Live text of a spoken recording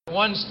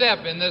One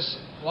step in this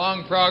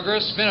long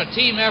progress. It's been a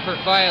team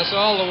effort by us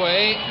all the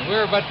way.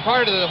 We're but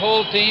part of the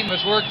whole team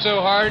that's worked so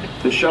hard.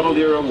 The shuttle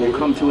era will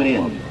come to an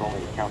end,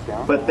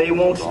 but they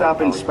won't stop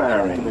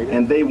inspiring,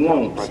 and they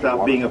won't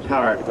stop being a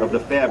part of the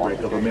fabric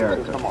of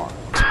America.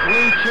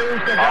 We choose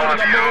to go to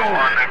the moon.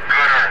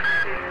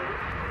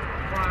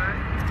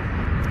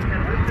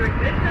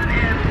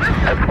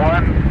 That's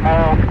one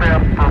small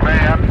step for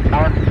man,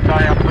 one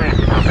giant leap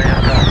for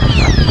mankind.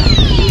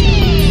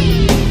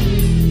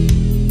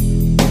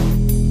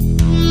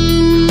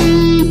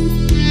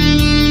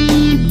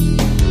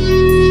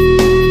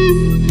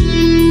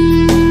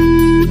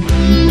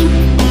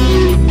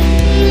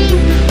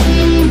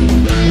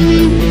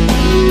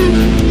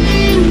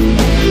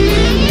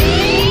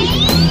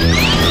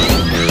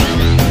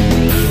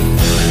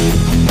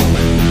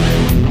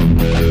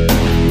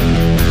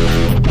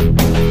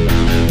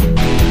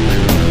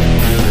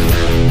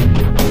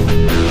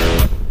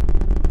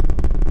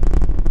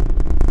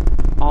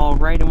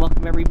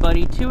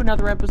 To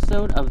another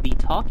episode of the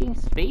Talking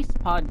Space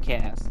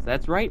Podcast.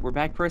 That's right, we're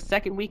back for a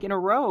second week in a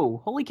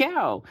row. Holy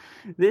cow!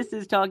 This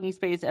is Talking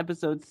Space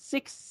episode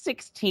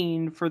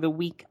 616 for the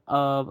week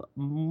of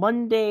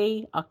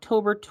Monday,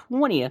 October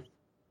 20th,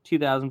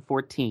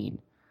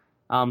 2014.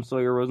 I'm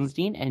Sawyer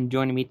Rosenstein, and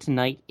joining me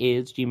tonight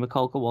is Gene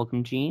McCullough.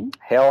 Welcome, Gene.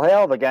 Hail,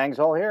 hail, the gang's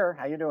all here.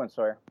 How you doing,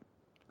 Sawyer?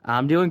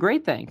 I'm doing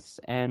great, thanks.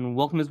 And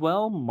welcome as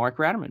well, Mark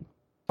Ratterman.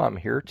 I'm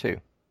here, too.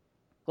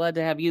 Glad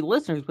to have you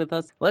listeners with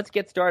us. Let's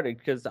get started,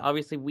 because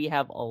obviously we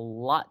have a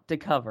lot to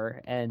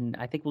cover, and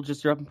I think we'll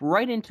just jump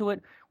right into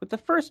it with the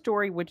first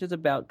story, which is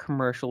about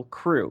Commercial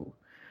Crew.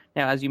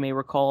 Now, as you may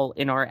recall,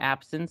 in our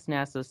absence,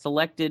 NASA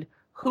selected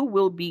who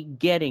will be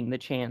getting the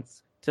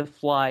chance to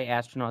fly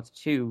astronauts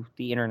to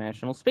the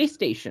International Space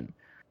Station.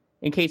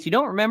 In case you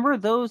don't remember,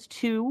 those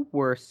two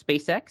were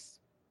SpaceX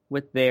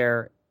with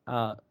their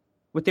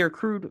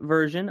crewed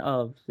version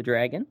of the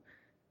Dragon,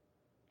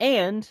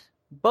 and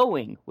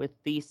Boeing with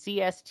the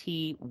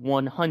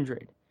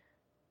CST-100.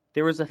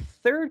 There was a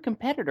third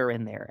competitor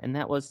in there, and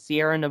that was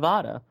Sierra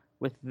Nevada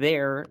with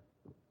their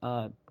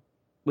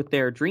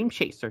Dream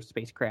Chaser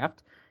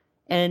spacecraft,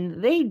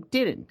 and they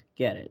didn't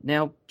get it.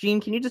 Now,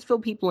 Gene, can you just fill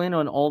people in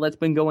on all that's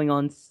been going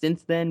on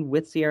since then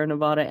with Sierra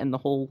Nevada and the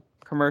whole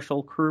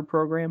Commercial Crew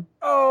program?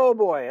 Oh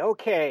boy,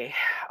 okay.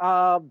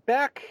 Let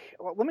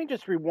me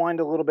just rewind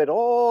a little bit,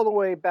 all the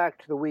way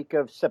back to the week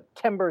of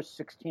September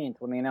 16th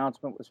when the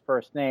announcement was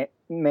first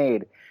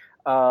made.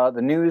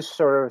 The news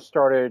sort of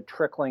started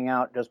trickling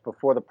out just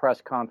before the press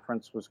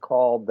conference was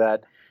called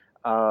that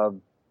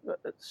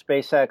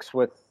SpaceX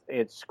with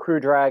its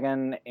Crew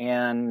Dragon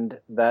and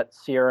that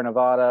Sierra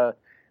Nevada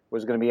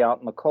was going to be out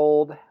in the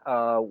cold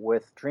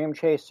with Dream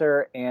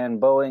Chaser, and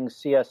Boeing's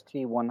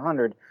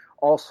CST-100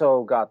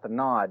 also got the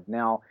nod.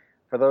 Now,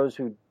 for those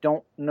who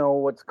don't know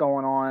what's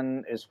going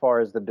on as far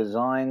as the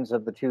designs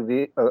of the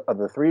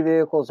three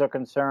vehicles are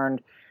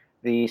concerned,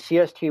 the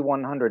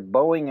CST-100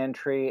 Boeing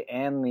entry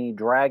and the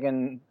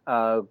Dragon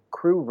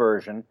Crew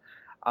version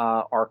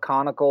are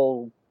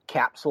conical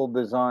capsule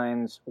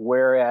designs,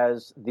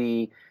 whereas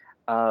the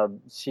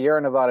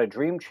Sierra Nevada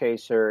Dream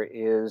Chaser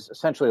is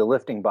essentially a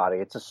lifting body.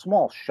 It's a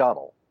small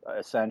shuttle,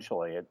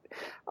 essentially.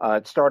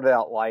 It started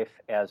out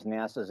life as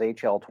NASA's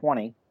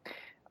HL-20,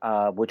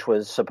 which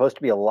was supposed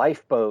to be a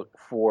lifeboat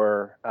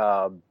for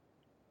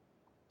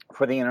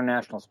the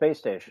International Space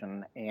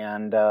Station,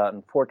 and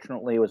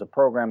unfortunately it was a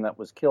program that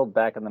was killed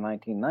back in the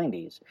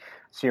 1990s.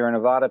 Sierra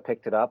Nevada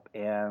picked it up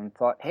and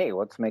thought, hey,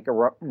 let's make a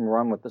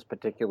run with this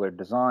particular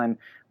design,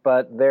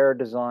 but their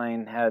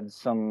design had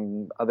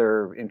some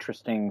other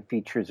interesting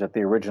features that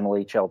the original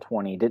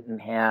HL-20 didn't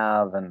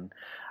have, and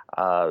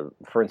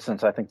for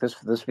instance, I think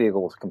this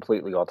vehicle was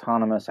completely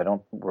autonomous. I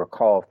don't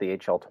recall if the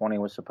HL-20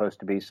 was supposed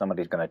to be.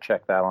 Somebody's going to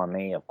check that on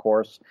me, of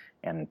course,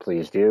 and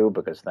please do,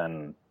 because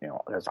then,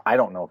 because I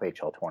don't know if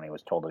HL-20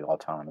 was totally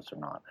autonomous or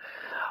not.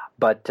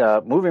 But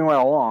moving right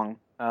along,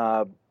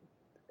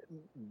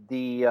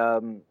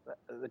 the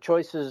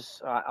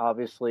choices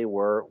obviously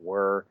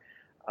were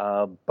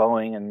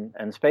Boeing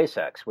and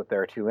SpaceX with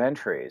their two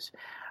entries.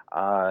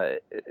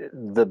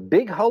 The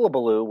big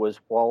hullabaloo was,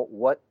 well,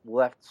 what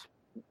left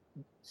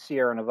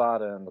Sierra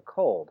Nevada in the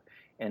cold?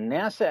 And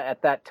NASA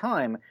at that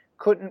time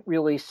couldn't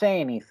really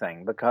say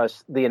anything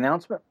because the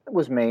announcement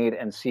was made,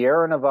 and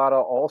Sierra Nevada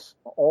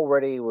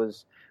already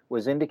was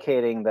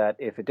indicating that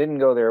if it didn't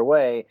go their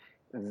way,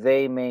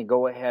 they may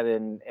go ahead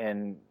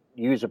and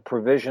use a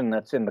provision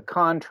that's in the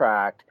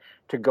contract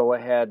to go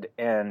ahead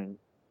and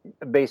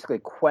basically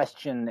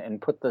question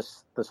and put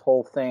this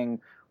whole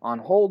thing on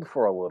hold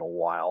for a little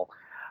while,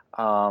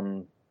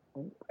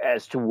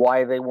 as to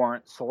why they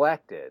weren't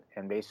selected,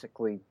 and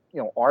basically,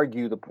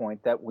 argue the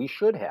point that we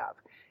should have.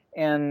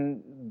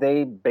 And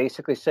they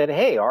basically said,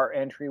 hey, our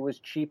entry was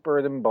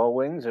cheaper than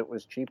Boeing's. It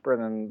was cheaper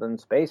than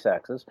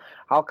SpaceX's.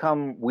 How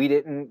come we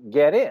didn't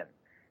get in?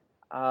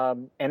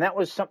 And that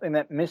was something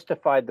that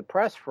mystified the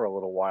press for a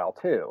little while,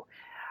 too.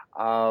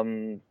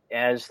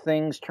 As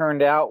things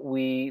turned out,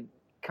 we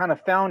kind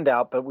of found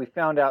out, but we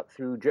found out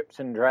through drips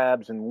and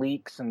drabs and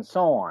leaks and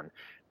so on.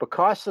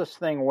 because this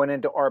thing went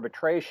into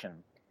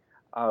arbitration,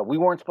 we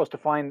weren't supposed to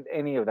find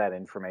any of that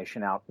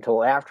information out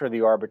until after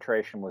the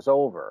arbitration was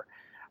over.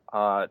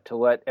 To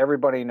let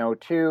everybody know,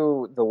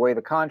 too, the way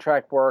the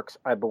contract works,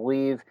 I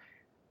believe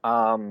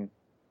they're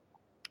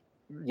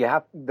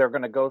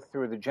going to go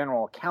through the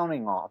General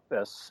Accounting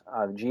Office,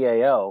 the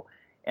GAO,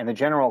 and the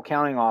General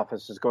Accounting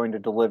Office is going to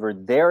deliver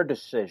their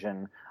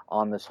decision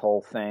on this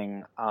whole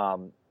thing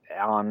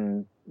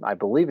on, I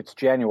believe it's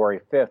January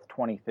 5th,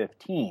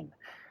 2015.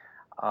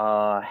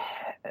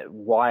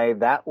 Why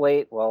that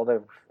late? Well,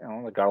 they've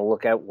got to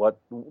look at what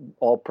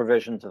all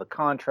provisions of the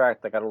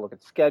contract. They got to look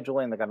at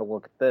scheduling. They got to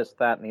look at this,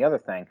 that, and the other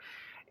thing.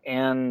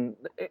 And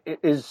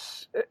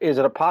is it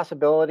a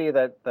possibility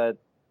that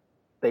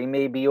they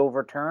may be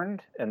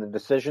overturned and the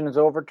decision is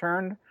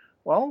overturned?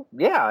 Well,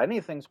 yeah,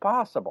 anything's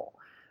possible.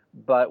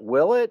 But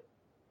will it?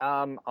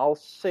 I'll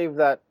save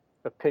that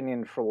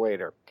opinion for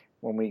later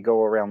when we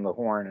go around the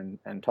horn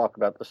and talk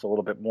about this a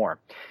little bit more.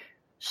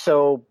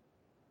 So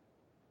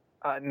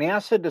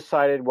NASA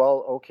decided,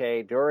 well,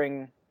 okay,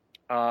 during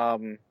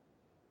the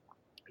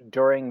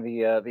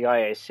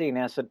IAC,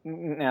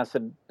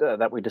 NASA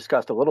that we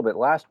discussed a little bit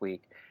last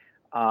week,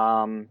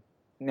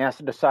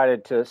 NASA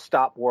decided to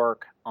stop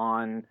work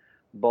on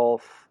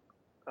both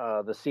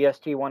the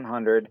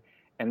CST-100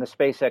 and the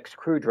SpaceX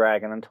Crew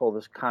Dragon until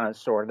this kind of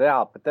sorted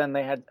out. But then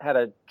they had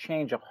a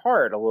change of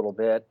heart a little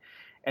bit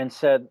and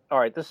said, all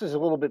right, this is a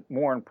little bit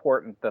more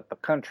important that the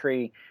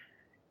country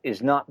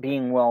is not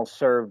being well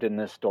served in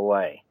this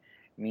delay,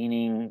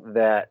 meaning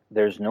that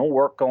there's no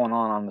work going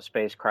on the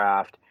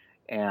spacecraft,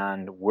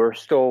 and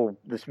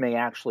this may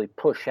actually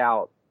push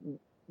out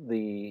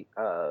the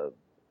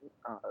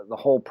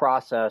whole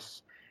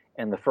process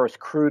and the first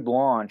crewed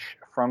launch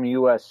from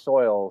U.S.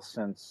 soil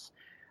since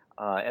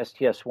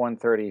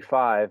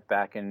STS-135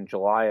 back in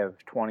July of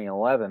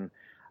 2011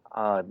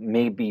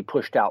 may be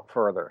pushed out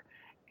further,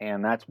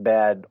 and that's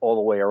bad all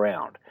the way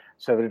around.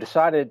 So they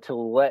decided to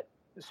let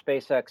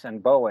SpaceX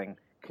and Boeing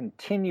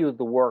continue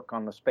the work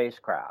on the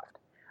spacecraft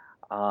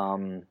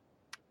and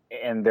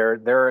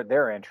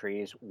their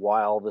entries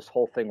while this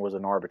whole thing was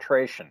in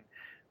arbitration.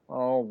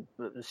 Well,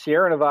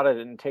 Sierra Nevada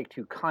didn't take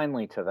too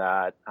kindly to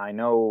that. I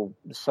know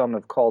some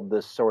have called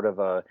this sort of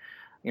a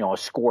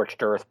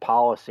scorched earth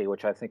policy,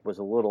 which I think was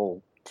a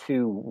little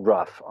too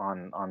rough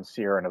on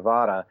Sierra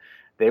Nevada.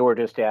 They were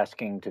just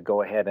asking to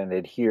go ahead and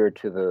adhere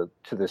to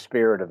the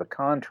spirit of the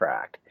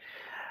contract.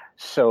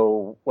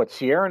 So what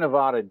Sierra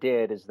Nevada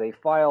did is they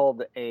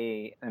filed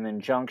an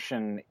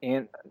injunction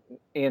in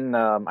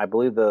I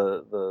believe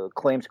the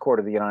Claims Court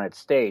of the United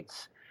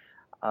States,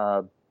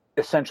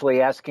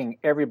 essentially asking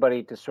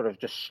everybody to sort of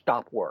just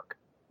stop work.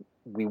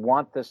 We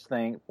want this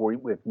thing.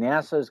 If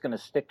NASA is going to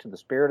stick to the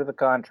spirit of the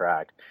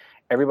contract,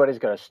 everybody's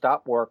got to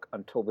stop work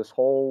until this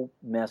whole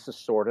mess is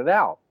sorted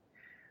out.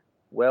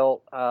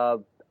 Well, I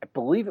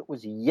believe it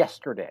was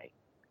yesterday,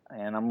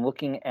 and I'm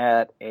looking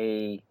at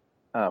a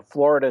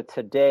Florida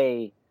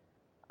Today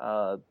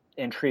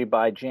entry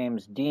by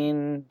James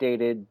Dean,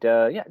 dated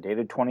today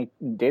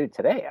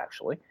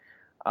actually,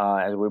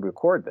 as we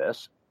record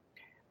this,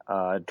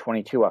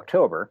 22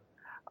 October,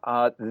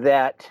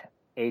 that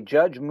a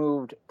judge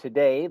moved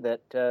today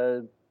that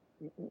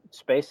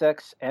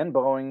SpaceX and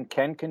Boeing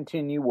can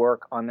continue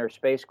work on their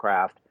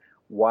spacecraft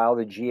while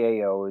the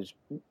GAO is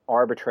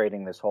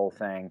arbitrating this whole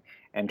thing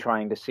and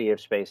trying to see if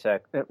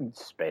SpaceX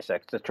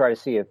to try to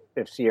see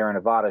if Sierra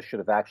Nevada should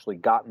have actually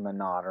gotten the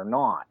nod or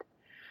not.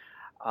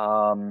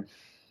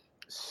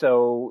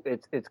 So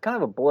it's kind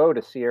of a blow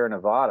to Sierra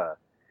Nevada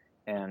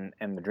and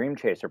the Dream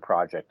Chaser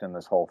project in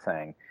this whole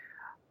thing.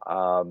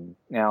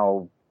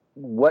 Now,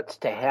 what's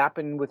to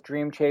happen with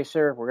Dream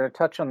Chaser? We're going to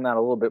touch on that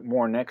a little bit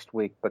more next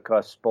week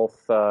because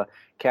both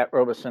Kat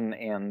Robeson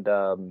and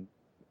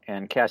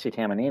Cassie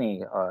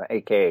Tamanini,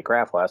 a.k.a.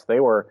 Craftlast, they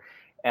were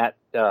at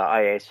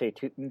IAC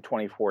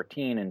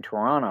 2014 in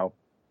Toronto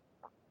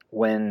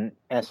when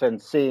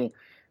SNC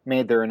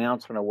made their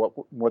announcement of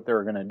what they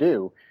were going to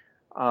do.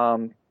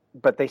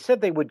 But they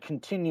said they would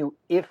continue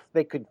if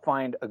they could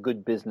find a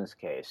good business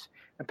case.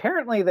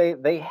 Apparently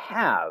they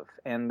have,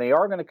 and they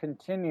are going to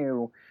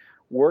continue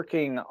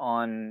working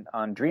on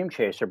Dream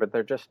Chaser, but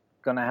they're just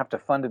going to have to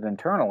fund it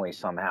internally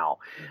somehow.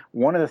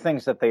 One of the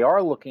things that they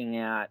are looking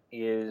at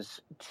is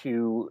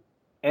to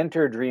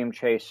enter Dream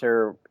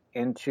Chaser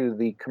into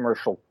the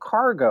commercial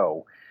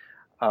cargo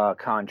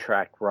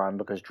contract run,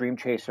 because Dream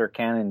Chaser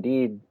can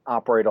indeed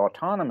operate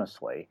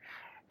autonomously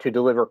to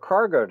deliver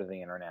cargo to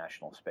the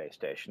International Space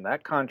Station.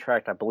 That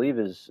contract, I believe,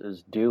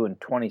 is due in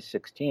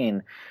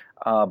 2016.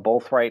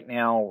 Both right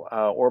now,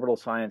 Orbital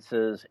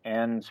Sciences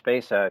and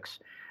SpaceX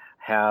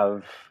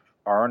are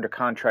under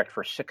contract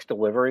for 6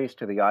 deliveries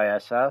to the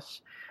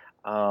ISS.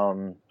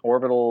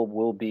 Orbital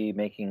will be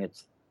making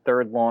its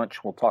 3rd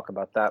launch. We'll talk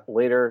about that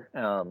later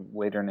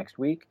next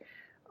week.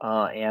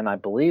 And I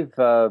believe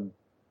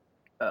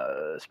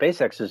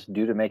SpaceX is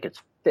due to make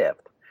its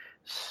 5th.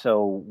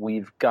 So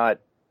we've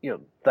got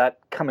that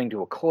coming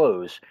to a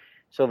close.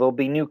 So there'll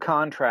be new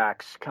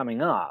contracts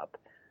coming up.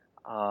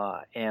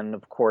 And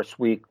of course,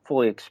 we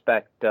fully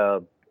expect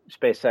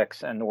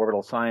SpaceX and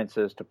Orbital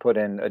Sciences to put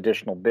in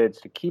additional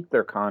bids to keep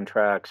their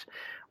contracts,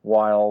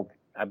 while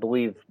I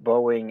believe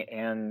Boeing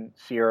and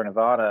Sierra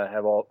Nevada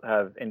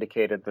have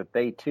indicated that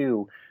they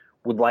too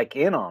would like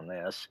in on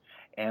this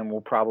and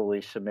will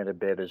probably submit a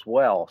bid as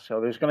well.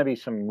 So there's going to be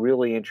some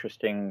really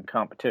interesting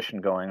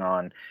competition going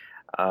on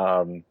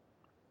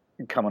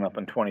coming up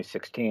in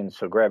 2016.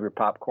 So grab your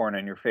popcorn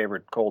and your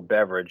favorite cold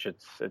beverage.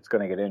 It's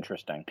going to get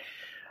interesting.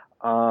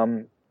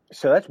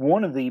 So that's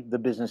one of the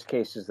business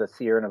cases that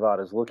Sierra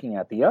Nevada is looking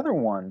at. The other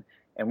one,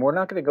 and we're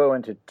not going to go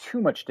into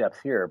too much depth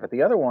here, but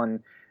the other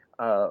one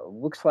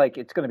looks like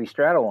it's going to be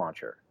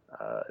Stratolauncher.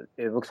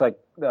 It looks like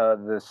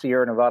the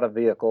Sierra Nevada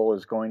vehicle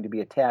is going to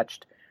be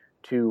attached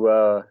to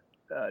a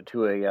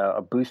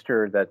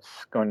booster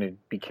that's going to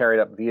be carried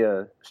up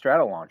via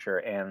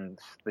Stratolauncher, and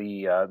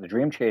the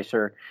Dream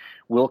Chaser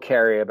will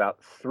carry about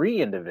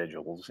 3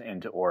 individuals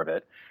into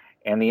orbit.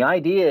 And the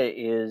idea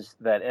is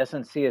that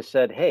SNC has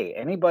said, hey,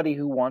 anybody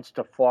who wants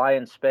to fly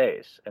in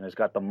space and has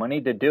got the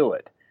money to do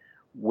it,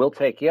 we'll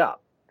take you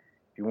up.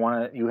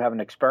 If you have an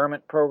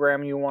experiment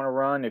program you want to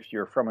run, if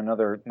you're from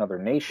another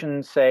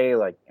nation, say,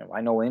 like,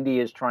 I know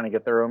India is trying to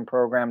get their own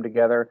program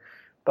together,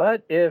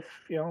 but if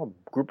a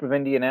group of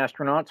Indian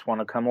astronauts want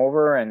to come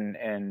over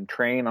and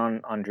train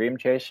on Dream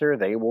Chaser,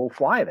 they will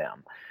fly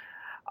them.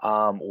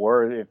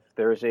 Or if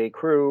there's a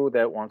crew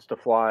that wants to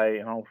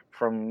fly,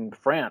 from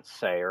France,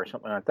 say, or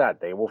something like that,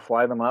 they will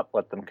fly them up,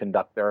 let them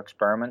conduct their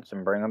experiments,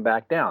 and bring them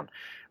back down.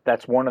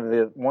 That's one of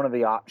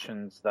the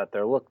options that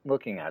they're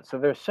looking at. So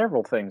there's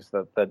several things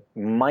that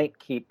might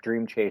keep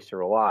Dream Chaser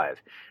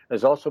alive.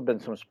 There's also been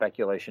some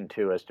speculation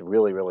too as to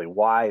really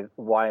why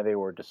they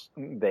were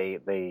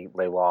they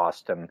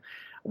lost, and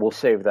we'll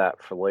save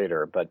that for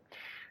later. But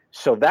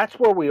so that's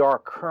where we are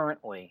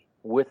currently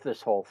with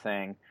this whole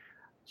thing.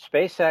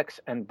 SpaceX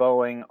and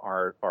Boeing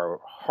are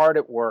hard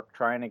at work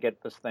trying to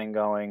get this thing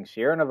going.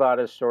 Sierra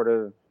Nevada is sort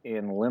of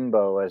in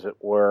limbo, as it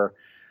were.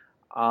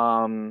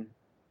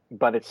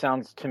 But it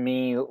sounds to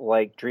me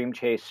like Dream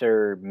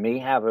Chaser may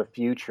have a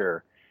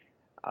future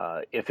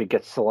if it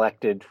gets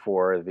selected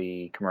for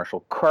the commercial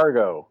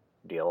cargo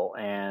deal,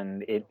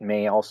 and it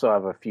may also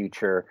have a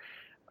future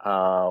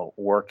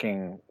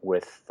working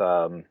with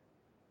Paul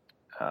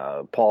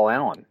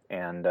Allen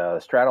and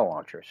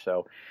Stratolauncher.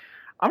 So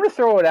I'm going to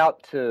throw it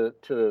out to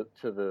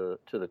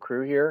the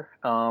crew here.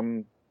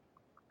 Why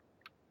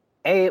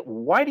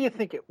do you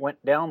think it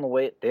went down the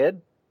way it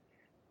did?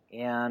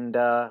 And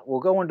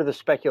we'll go into the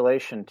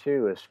speculation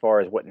too, as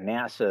far as what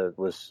NASA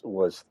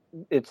was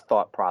its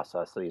thought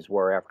processes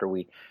were after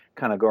we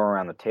kind of go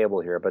around the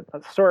table here. But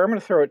sorry, I'm going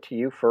to throw it to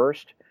you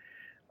first.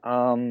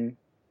 Why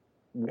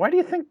do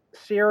you think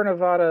Sierra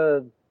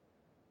Nevada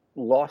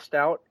lost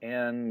out,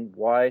 and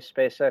why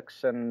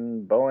SpaceX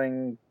and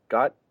Boeing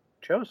got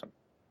chosen?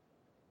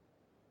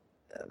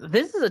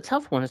 This is a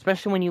tough one,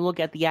 especially when you look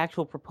at the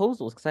actual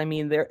proposals. Because, I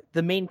mean,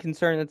 the main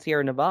concern that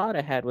Sierra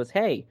Nevada had was,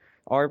 hey,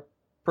 our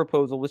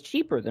proposal was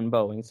cheaper than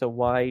Boeing, so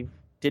why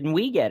didn't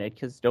we get it?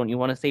 Because don't you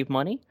want to save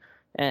money?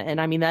 And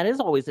I mean, that is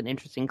always an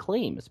interesting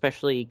claim,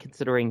 especially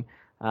considering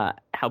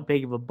how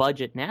big of a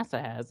budget NASA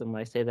has. And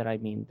when I say that, I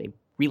mean they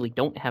really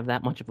don't have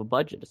that much of a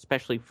budget,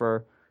 especially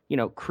for,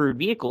 crewed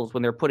vehicles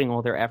when they're putting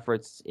all their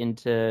efforts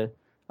into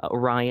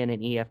Orion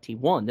and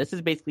EFT-1. This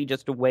is basically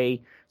just a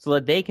way so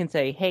that they can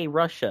say, hey,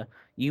 Russia,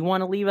 you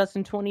want to leave us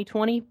in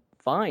 2020?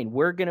 Fine,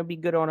 we're going to be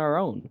good on our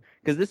own.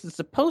 Because this is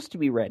supposed to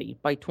be ready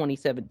by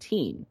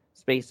 2017,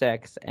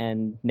 SpaceX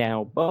and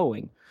now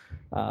Boeing.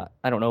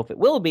 I don't know if it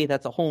will be.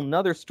 That's a whole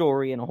nother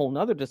story and a whole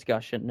nother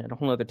discussion and a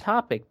whole nother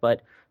topic.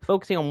 But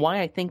focusing on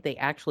why I think they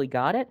actually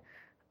got it,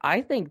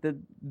 I think that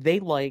they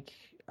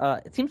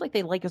it seems like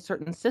they like a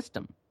certain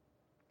system.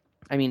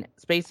 I mean,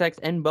 SpaceX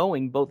and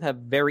Boeing both have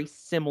very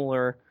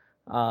similar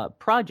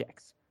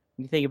projects.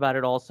 You think about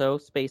it also,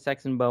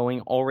 SpaceX and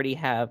Boeing already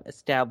have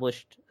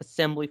established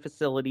assembly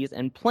facilities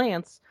and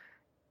plants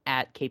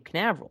at Cape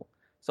Canaveral.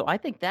 So I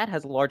think that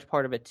has a large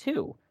part of it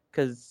too.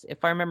 Because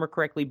if I remember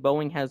correctly,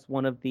 Boeing has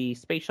one of the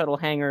space shuttle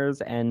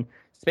hangars, and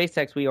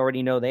SpaceX, we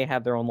already know they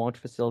have their own launch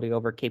facility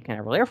over Cape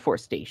Canaveral Air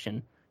Force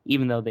Station,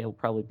 even though they'll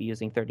probably be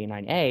using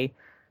 39A.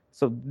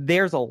 So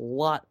there's a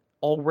lot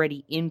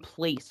already in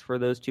place for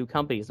those two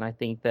companies, and I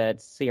think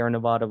that Sierra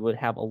Nevada would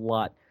have a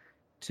lot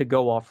to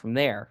go off from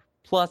there.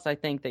 Plus, I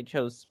think they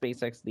chose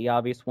SpaceX, the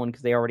obvious one,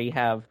 because they already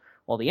have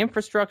all the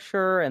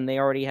infrastructure, and they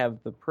already have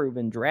the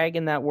proven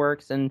Dragon that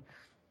works, and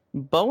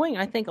Boeing,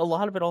 I think a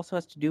lot of it also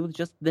has to do with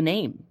just the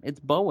name.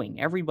 It's Boeing.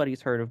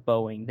 Everybody's heard of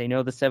Boeing. They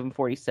know the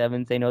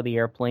 747s, they know the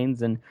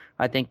airplanes, and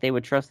I think they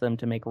would trust them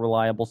to make a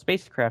reliable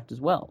spacecraft as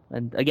well.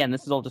 And again,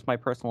 this is all just my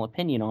personal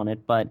opinion on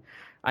it, but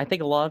I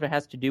think a lot of it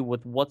has to do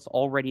with what's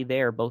already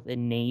there, both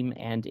in name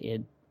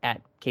and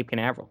at Cape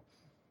Canaveral.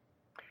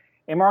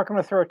 Hey, Mark, I'm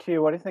going to throw it to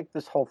you. Why do you think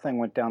this whole thing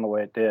went down the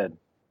way it did?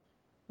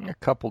 A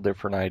couple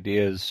different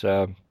ideas.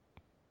 I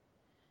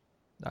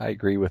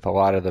agree with a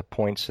lot of the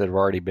points that have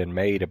already been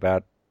made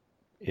about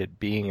it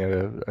being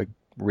a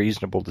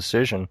reasonable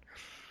decision,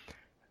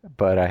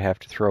 but I have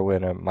to throw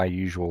in my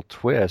usual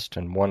twist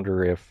and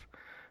wonder if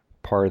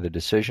part of the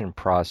decision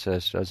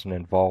process doesn't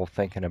involve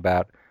thinking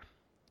about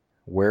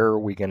where are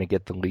we going to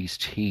get the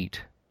least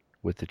heat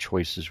with the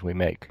choices we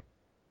make.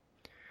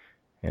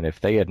 And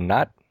if they had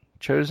not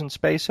chosen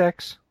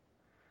SpaceX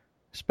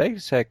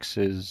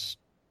is,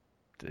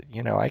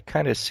 I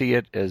kind of see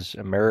it as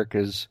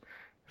America's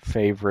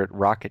favorite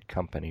rocket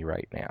company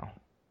right now,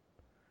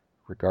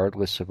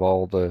 regardless of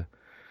all the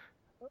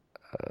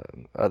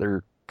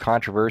other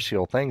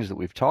controversial things that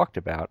we've talked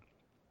about.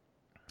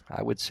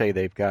 I would say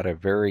they've got a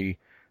very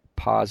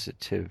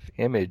positive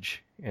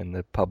image in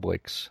the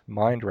public's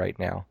mind right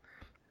now.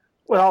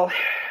 Well,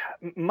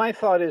 my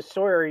thought is,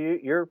 Sawyer,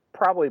 you're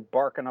probably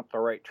barking up the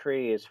right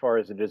tree as far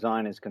as the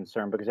design is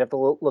concerned, because you have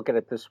to look at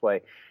it this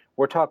way.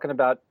 We're talking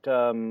about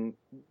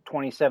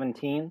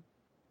 2017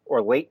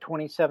 or late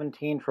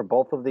 2017 for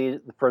both of these,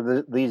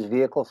 these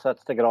vehicle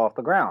sets to get off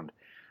the ground.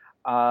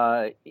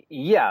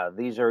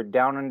 These are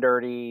down and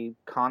dirty,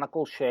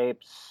 conical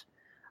shapes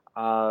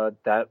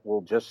that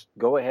will just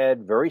go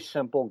ahead, very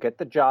simple, get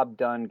the job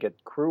done,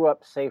 get crew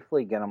up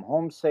safely, get them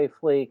home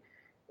safely,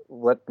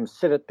 let them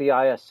sit at the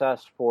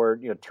ISS for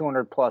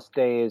 200 plus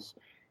days,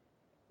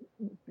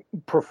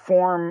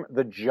 perform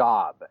the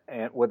job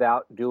and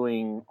without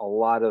doing a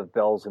lot of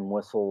bells and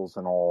whistles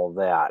and all of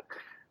that.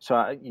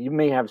 So you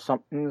may have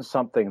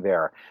something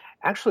there.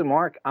 Actually,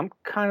 Mark, I'm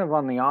kind of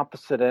on the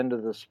opposite end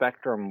of the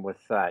spectrum with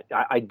that.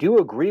 I do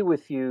agree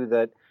with you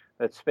that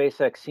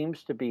SpaceX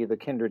seems to be the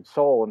kindred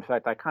soul. In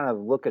fact, I kind of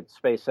look at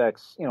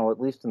SpaceX, at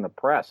least in the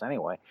press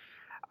anyway.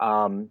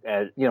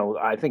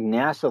 I think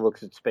NASA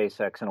looks at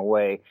SpaceX in a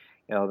way,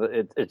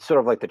 it's sort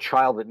of like the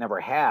child that never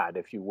had,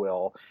 if you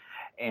will,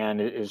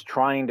 and it is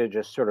trying to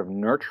just sort of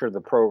nurture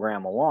the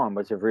program along.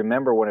 But if you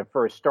remember when it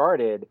first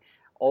started,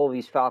 all of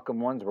these Falcon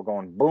 1s were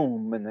going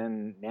boom, and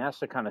then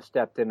NASA kind of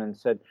stepped in and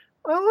said,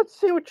 well, let's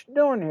see what you're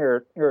doing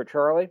here,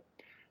 Charlie.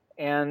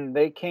 And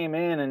they came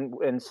in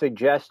and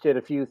suggested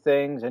a few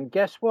things, and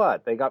guess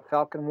what? They got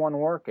Falcon 1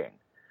 working.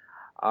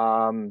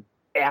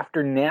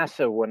 After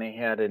NASA went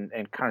ahead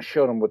and kind of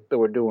showed them what they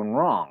were doing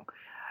wrong.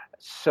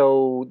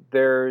 So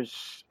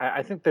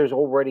I think there's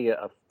already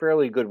a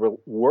fairly good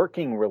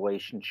working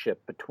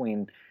relationship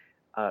between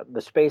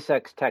the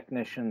SpaceX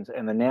technicians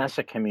and the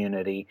NASA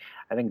community.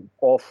 I think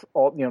all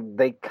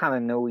they kind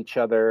of know each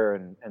other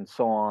and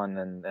so on,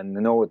 and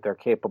know what they're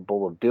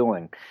capable of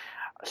doing.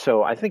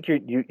 So I think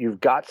you've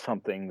got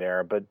something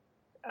there, but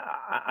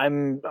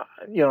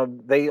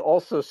they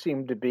also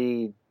seem to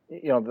be,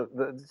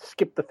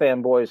 skip the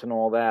fanboys and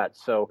all that.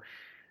 So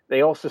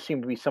they also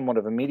seem to be somewhat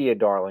of a media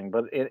darling,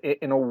 but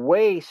in a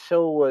way,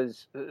 so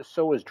was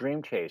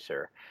Dream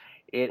Chaser.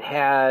 It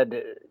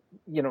had,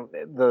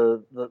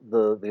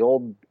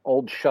 the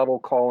old shuttle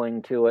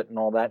calling to it and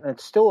all that, and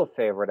it's still a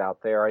favorite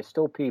out there. I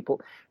still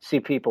see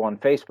people on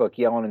Facebook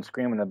yelling and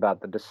screaming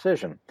about the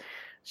decision.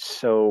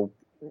 So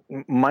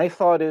my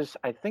thought is,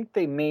 I think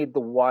they made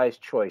the wise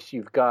choice.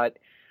 You've got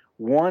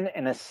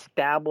an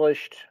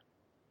established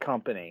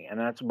company, and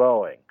that's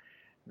Boeing,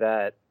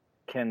 that's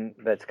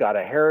got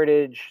a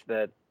heritage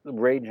that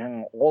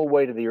ranging all the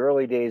way to the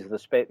early days of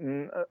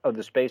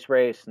the space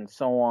race and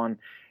so on.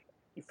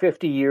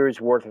 50 years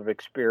worth of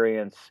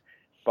experience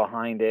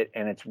behind it,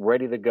 and it's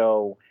ready to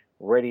go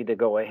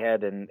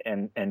ahead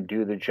and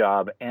do the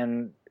job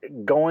and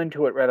go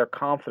into it rather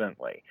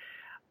confidently.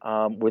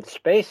 With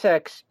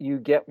SpaceX, you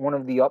get one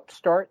of the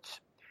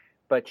upstarts,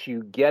 but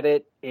you get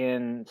it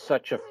in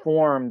such a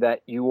form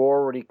that you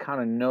already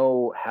kind of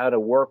know how to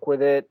work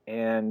with it,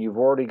 and you've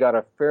already got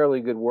a fairly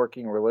good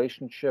working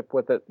relationship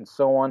with it and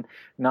so on.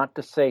 Not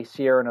to say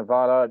Sierra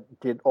Nevada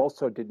did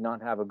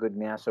not have a good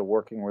NASA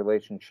working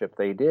relationship.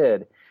 They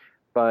did.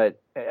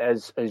 But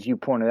as you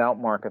pointed out,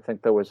 Mark, I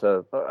think there was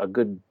a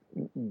good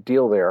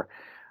deal there.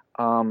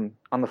 On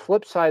the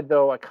flip side,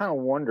 though, I kind of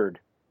wondered,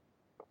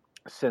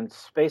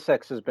 since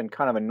SpaceX has been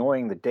kind of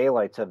annoying the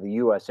daylights of the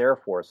U.S. Air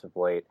Force of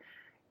late,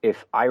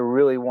 if I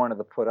really wanted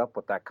to put up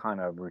with that kind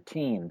of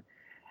routine.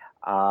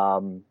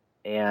 And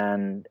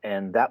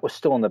that was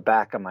still in the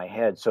back of my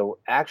head. So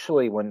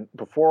actually,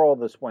 before all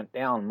this went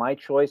down, my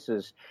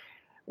choices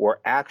were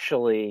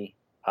actually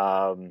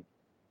Boeing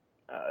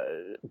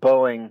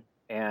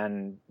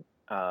and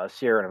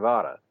Sierra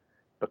Nevada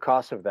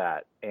because of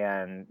that.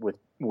 And with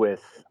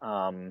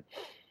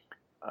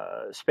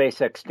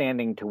SpaceX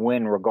standing to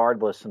win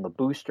regardless in the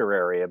booster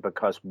area,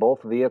 because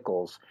both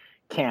vehicles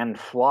can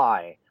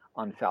fly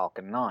on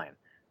Falcon 9.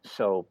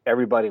 So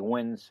everybody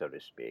wins, so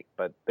to speak.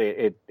 But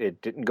it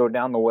didn't go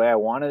down the way I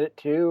wanted it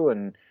to,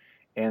 and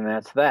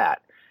that's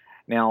that.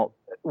 Now,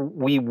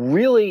 we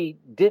really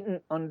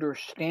didn't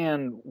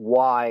understand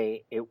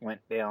why it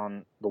went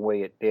down the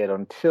way it did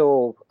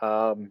until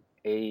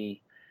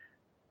a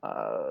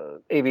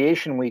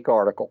Aviation Week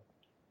article,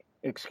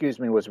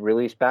 was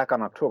released back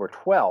on October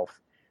 12th,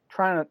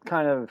 trying to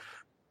kind of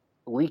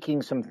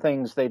leaking some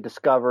things they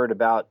discovered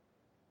about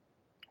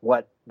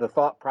what the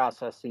thought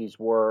processes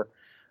were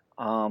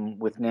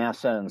with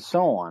NASA and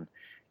so on.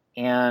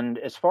 And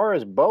as far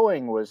as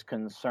Boeing was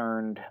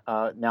concerned,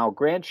 now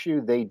grant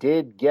you, they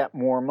did get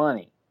more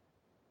money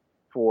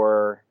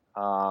for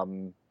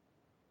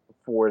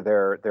for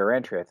their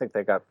entry. I think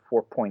they got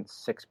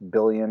 $4.6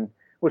 billion,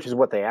 which is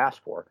what they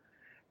asked for,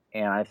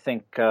 and I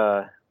think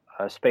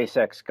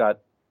SpaceX got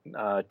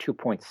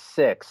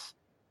 $2.6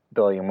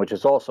 billion, which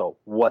is also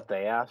what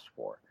they asked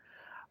for.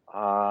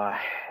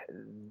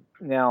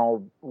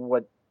 Now,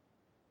 what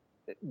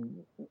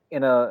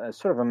in a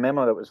sort of a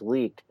memo that was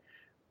leaked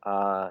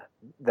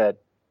that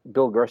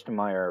Bill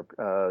Gerstenmaier,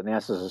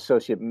 NASA's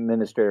associate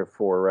administrator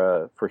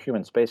for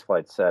human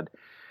spaceflight, said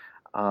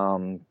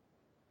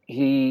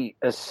he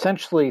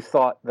essentially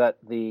thought that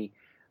the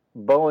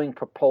Boeing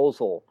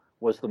proposal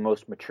was the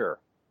most mature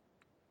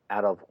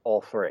out of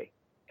all three,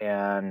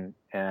 and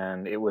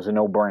it was a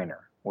no-brainer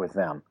with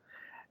them.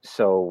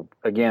 So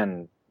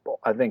again,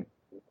 I think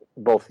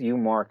both you,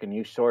 Mark, and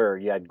you, Sawyer,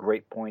 you had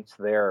great points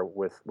there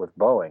with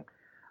Boeing.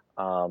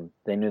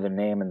 They knew the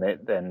name,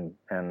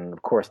 and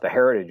of course the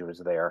heritage was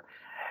there,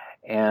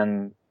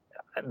 and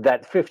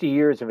that 50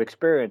 years of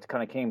experience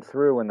kind of came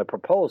through in the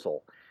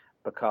proposal,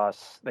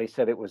 because they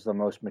said it was the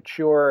most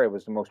mature, it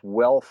was the most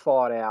well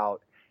thought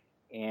out,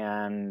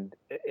 and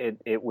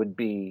it would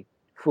be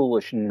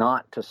foolish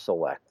not to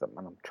select them.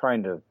 And I'm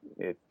trying to,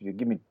 if you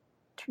give me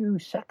 2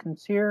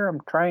 seconds here, I'm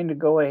trying to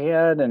go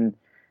ahead and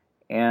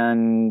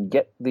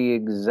get the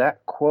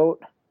exact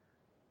quote.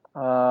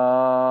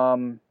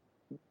 Gosh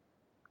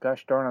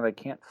darn it, I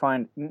can't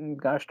find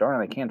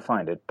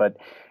it, but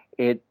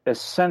it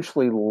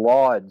essentially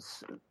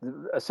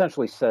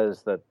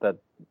says that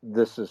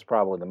this is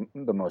probably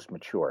the most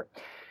mature.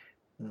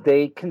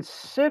 They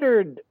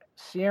considered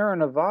Sierra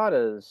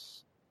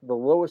Nevada's the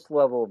lowest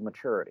level of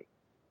maturity,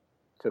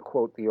 to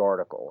quote the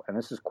article, and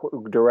this is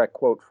direct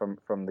quote from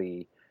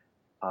the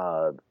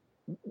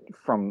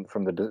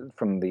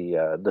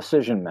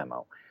decision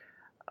memo.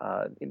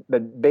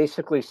 That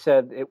basically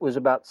said it was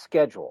about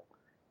schedule,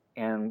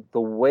 and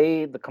the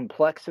way the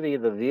complexity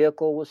of the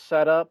vehicle was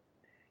set up,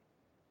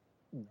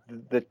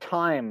 the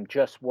time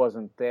just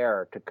wasn't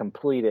there to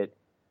complete it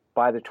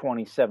by the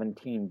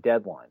 2017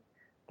 deadline.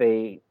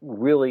 They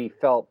really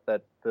felt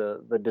that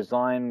the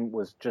design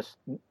was just,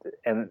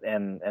 and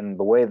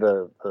the way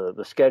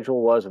the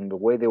schedule was, and the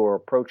way they were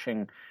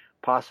approaching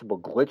possible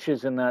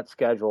glitches in that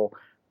schedule,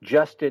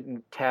 just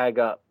didn't tag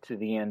up to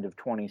the end of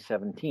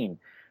 2017.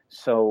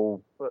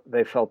 So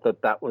they felt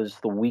that was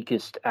the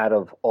weakest out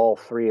of all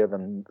three of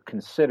them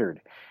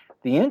considered.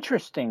 The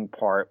interesting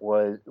part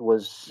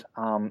was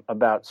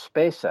about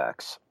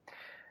SpaceX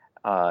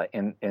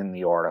in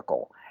the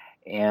article,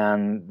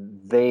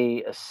 and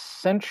they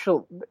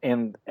essentially,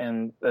 and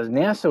as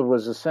NASA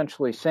was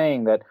essentially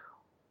saying that,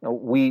 you know,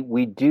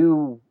 we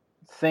do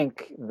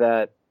think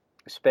that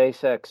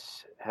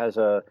SpaceX has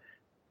a,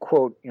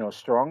 quote,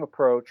 strong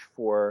approach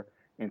for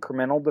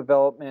incremental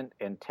development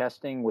and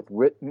testing with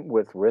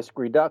risk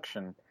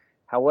reduction.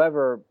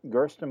 However,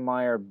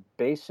 Gerstenmaier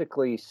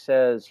basically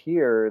says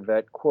here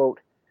that, quote,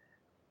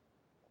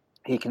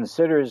 he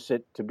considers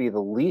it to be the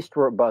least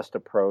robust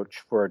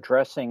approach for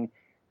addressing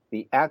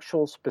the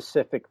actual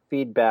specific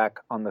feedback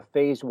on the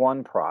phase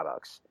 1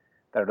 products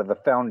that are the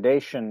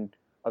foundation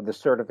of the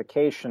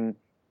certification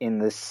in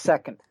the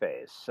second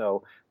phase.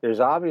 So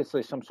there's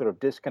obviously some sort of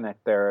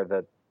disconnect there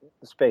that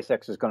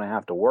SpaceX is going to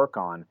have to work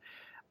on.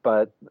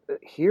 But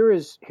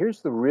here's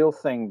the real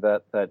thing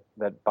that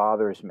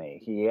bothers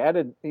me.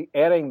 Adding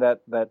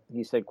that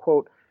he said,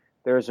 quote,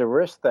 there's a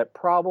risk that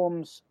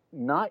problems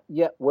not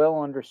yet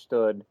well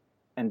understood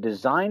and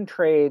design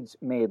trades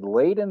made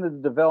late in the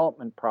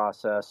development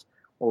process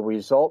will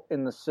result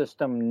in the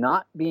system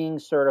not being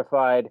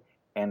certified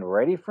and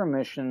ready for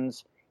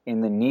missions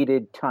in the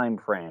needed time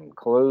frame,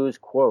 close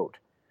quote.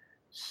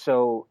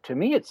 So to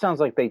me, it sounds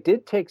like they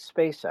did take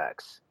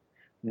SpaceX,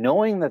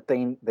 knowing that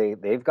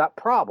they've got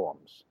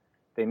problems.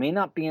 They may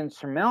not be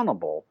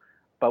insurmountable,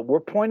 but we're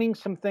pointing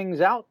some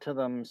things out to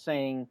them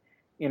saying,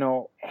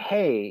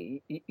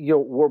 hey,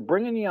 we're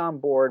bringing you on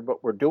board,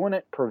 but we're doing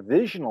it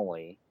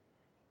provisionally,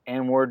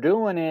 and we're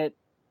doing it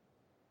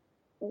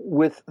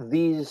with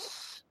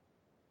these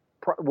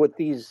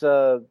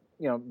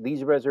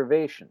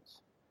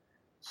reservations.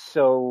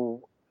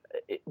 So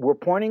we're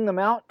pointing them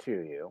out to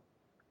you.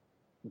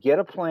 Get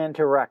a plan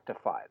to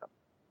rectify them.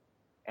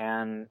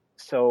 And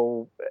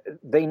so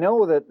they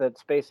know that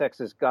SpaceX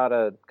has got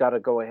to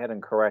go ahead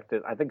and correct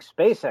it. I think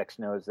SpaceX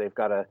knows they've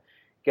got to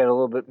get a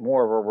little bit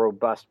more of a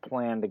robust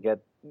plan to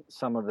get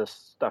some of this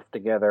stuff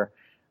together.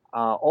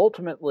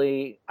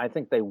 Ultimately, I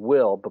think they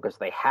will, because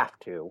they have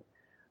to.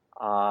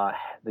 The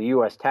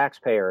U.S.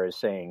 taxpayer is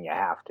saying you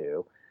have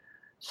to.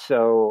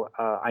 So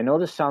I know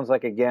this sounds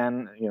like,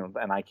 again,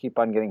 and I keep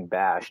on getting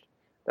bashed,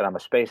 that I'm a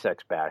SpaceX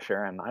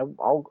basher, and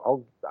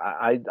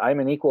I'm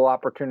an equal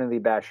opportunity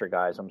basher,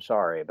 guys. I'm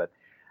sorry, but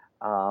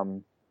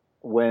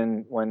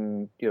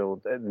when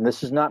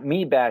this is not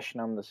me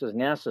bashing them, this is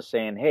NASA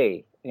saying,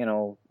 hey,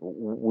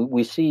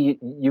 we see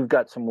you've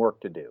got some work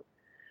to do.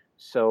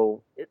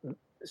 So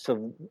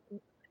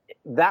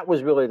that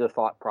was really the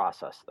thought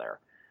process there.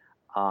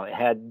 It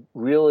had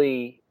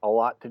really a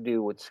lot to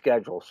do with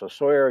schedule. So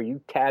Sawyer,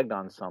 you tagged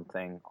on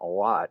something a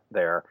lot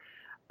there.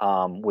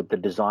 with the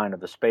design of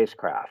the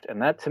spacecraft,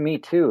 and that to me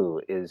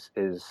too is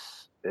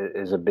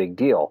a big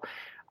deal.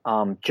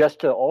 Just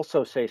to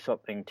also say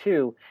something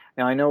too.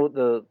 Now I know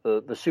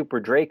the Super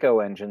Draco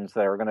engines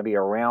that are going to be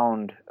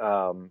around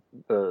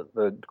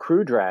the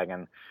Crew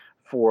Dragon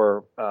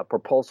for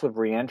propulsive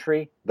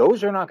reentry.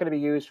 Those are not going to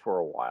be used for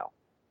a while.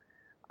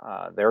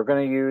 They're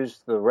going to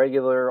use the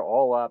regular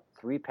all up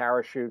 3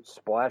 parachutes,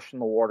 splash in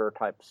the water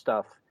type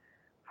stuff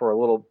for a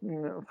little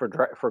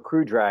for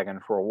Crew Dragon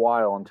for a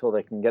while until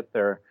they can get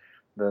the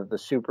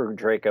Super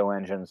Draco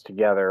engines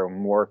together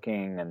and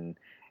working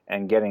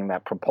and getting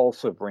that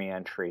propulsive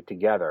reentry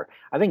together.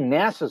 I think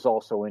NASA's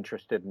also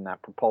interested in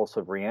that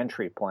propulsive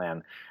reentry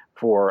plan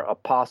for a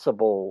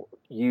possible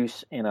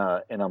use in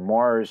a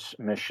Mars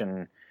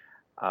mission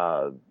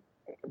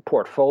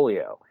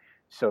portfolio.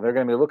 So they're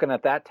going to be looking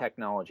at that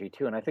technology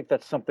too, and I think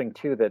that's something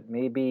too that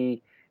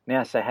maybe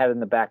NASA had in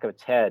the back of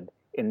its head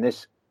in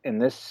this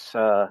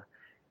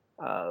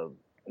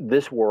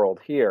world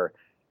here,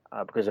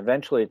 because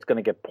eventually it's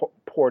going to get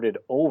ported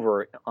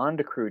over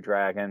onto Crew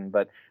Dragon.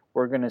 But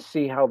we're going to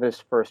see how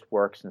this first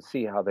works and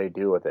see how they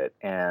do with it.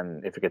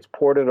 And if it gets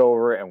ported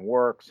over and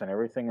works and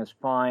everything is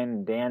fine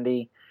and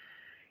dandy,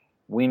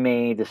 we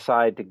may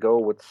decide to go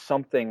with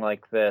something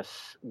like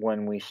this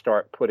when we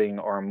start putting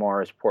our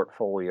Mars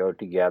portfolio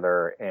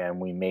together, and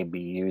we may be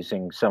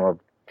using some of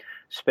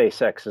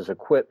SpaceX's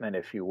equipment,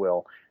 if you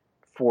will,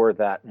 for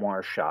that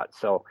Mars shot.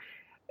 So,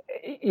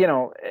 you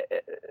know,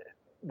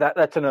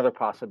 that's another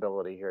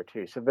possibility here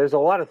too. So there's a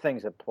lot of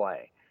things at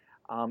play.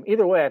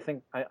 Either way, I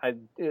think I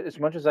as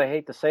much as I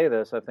hate to say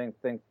this, I think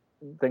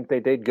they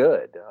did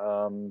good,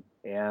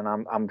 and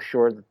I'm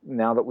sure that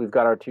now that we've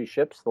got our 2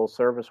 ships, they'll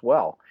serve us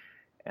well.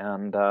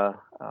 And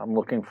I'm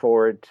looking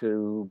forward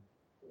to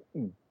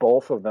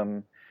both of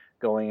them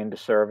going into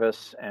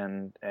service,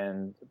 and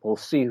we'll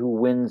see who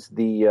wins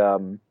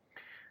the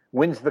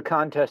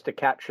contest to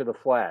capture the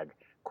flag.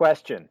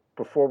 Question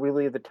before we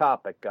leave the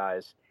topic,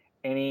 guys.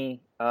 I'm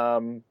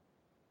going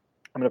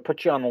to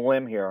put you on the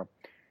limb here.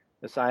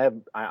 This I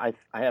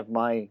have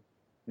my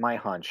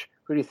hunch.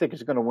 Who do you think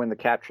is going to win the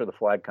capture the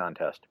flag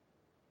contest?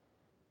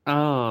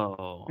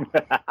 Oh.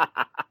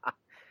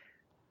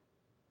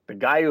 The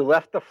guy who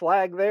left the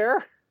flag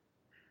there,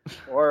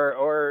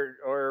 or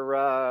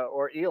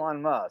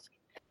Elon Musk?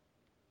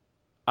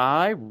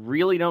 I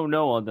really don't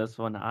know on this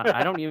one.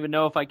 I don't even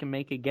know if I can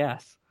make a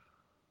guess.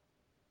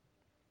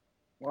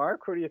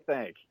 Mark, who do you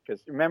think?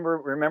 Because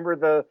remember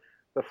the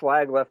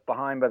flag left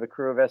behind by the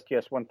crew of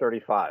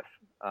STS-135.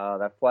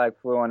 That flag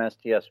flew on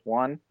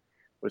STS-1,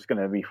 was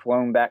going to be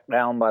flown back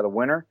down by the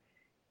winner,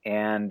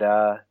 and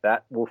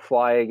that will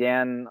fly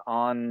again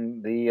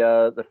on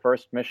the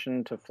first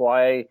mission to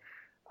fly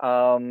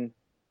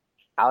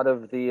out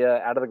of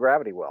the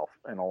gravity well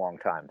in a long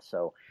time.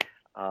 So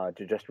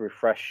to just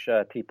refresh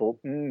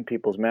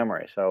people's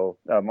memory. So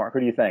Mark,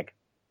 who do you think?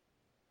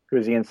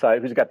 Who's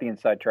got the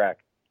inside track?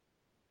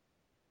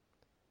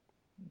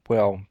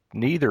 Well,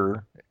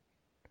 neither.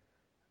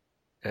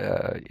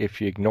 If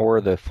you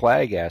ignore the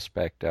flag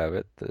aspect of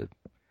it, the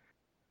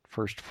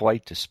first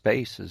flight to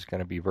space is going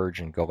to be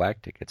Virgin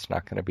Galactic. It's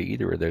not going to be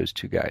either of those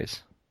 2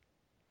 guys.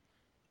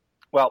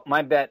 Well,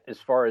 my bet as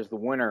far as the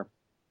winner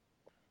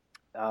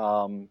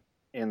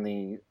in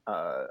the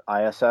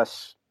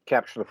ISS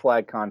Capture the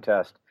Flag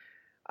contest,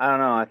 I don't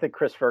know. I think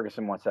Chris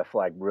Ferguson wants that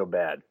flag real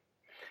bad.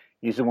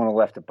 He's the one who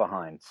left it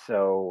behind.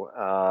 So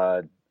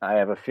I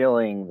have a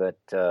feeling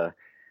that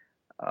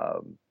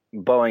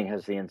Boeing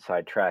has the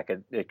inside track.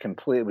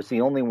 It was the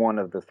only one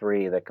of the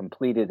 3 that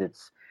completed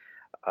its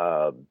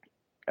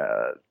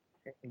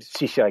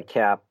CCI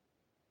cap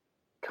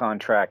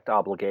contract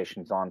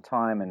obligations on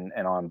time and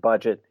on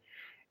budget.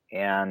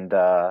 And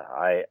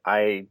I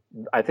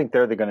think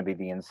they're going to be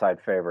the inside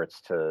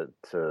favorites to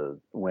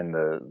win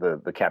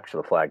the Capture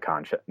the Flag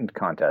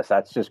contest.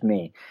 That's just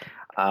me.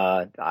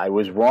 I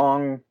was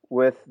wrong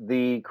with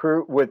the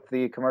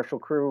commercial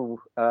crew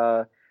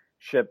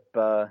ship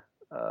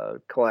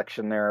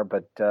collection there,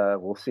 but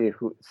we'll see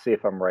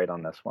if I'm right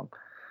on this one.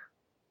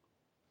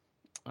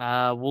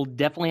 We'll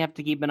definitely have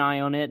to keep an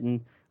eye on it,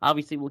 and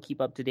obviously we'll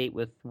keep up to date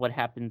with what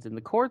happens in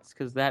the courts,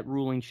 because that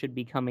ruling should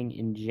be coming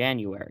in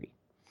January.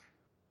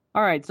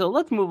 All right, so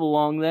let's move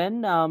along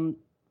then.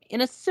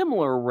 In a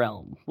similar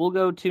realm, we'll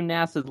go to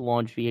NASA's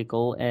launch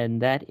vehicle,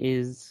 and that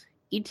is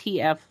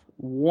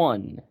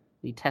ETF-1,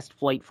 the test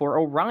flight for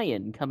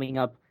Orion, coming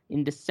up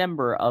in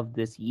December of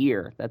this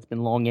year. That's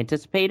been long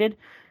anticipated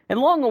and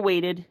long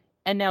awaited,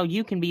 and now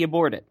you can be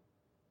aboard it.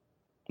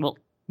 Well,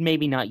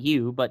 maybe not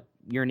you, but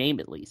your name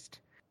at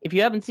least. If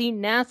you haven't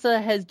seen, NASA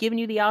has given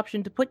you the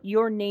option to put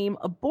your name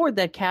aboard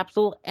that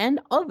capsule and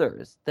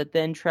others that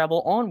then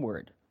travel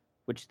onward,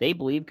 which they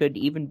believe could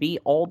even be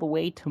all the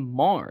way to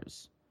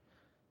Mars.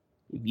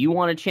 If you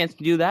want a chance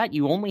to do that,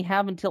 you only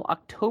have until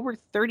October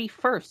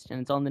 31st,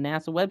 and it's on the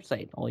NASA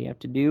website. All you have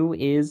to do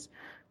is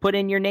put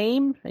in your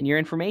name and your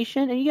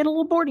information, and you get a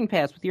little boarding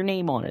pass with your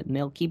name on it, and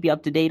they'll keep you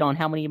up to date on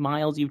how many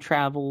miles you've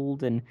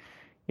traveled, and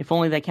if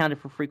only they counted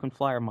for frequent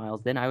flyer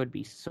miles, then I would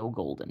be so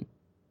golden.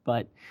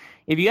 But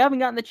if you haven't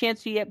gotten the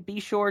chance to yet, be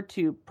sure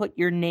to put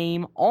your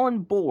name on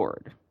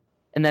board.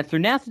 And that's through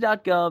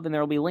NASA.gov, and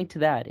there will be a link to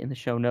that in the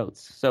show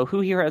notes. So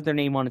who here has their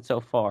name on it so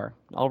far?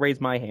 I'll raise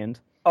my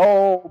hand.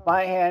 Oh,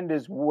 my hand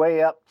is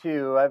way up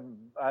too. I've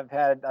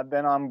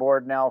been on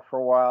board now for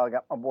a while. I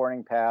got my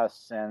boarding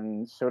pass,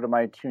 and so do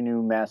my two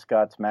new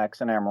mascots, Max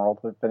and Emerald.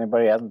 If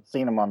anybody hasn't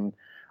seen them on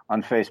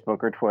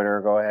Facebook or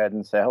Twitter, go ahead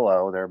and say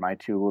hello. They're my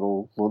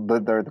two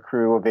they're the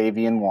crew of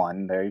Avian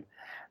One.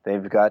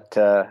 They've got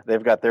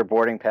their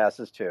boarding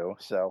passes too.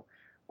 So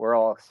we're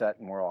all set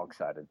and we're all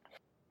excited.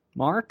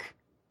 Mark?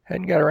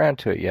 Hadn't got around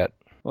to it yet.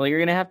 Well, you're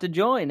going to have to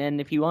join,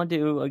 and if you want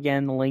to,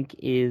 again, the link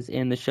is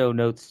in the show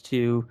notes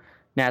to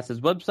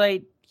NASA's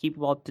website. Keep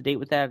you up to date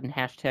with that, and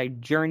hashtag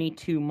Journey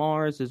to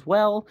Mars as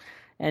well.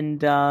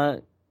 And I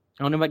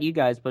don't know about you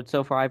guys, but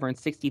so far I've earned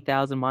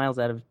 60,000 miles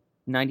out of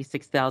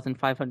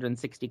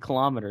 96,560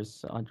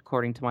 kilometers,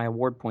 according to my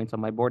award points on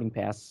my boarding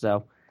pass.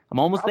 So I'm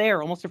almost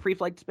there, almost a free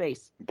flight to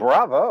space.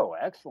 Bravo!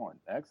 Excellent.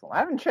 I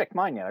haven't checked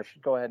mine yet. I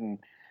should go ahead and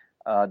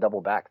double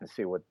back and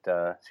see what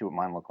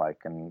mine look like,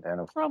 and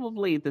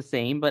probably the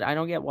same, but I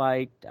don't get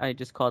why I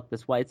just call it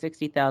this. Why it's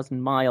 60,000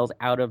 miles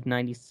out of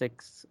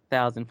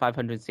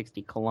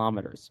 96,560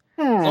 kilometers.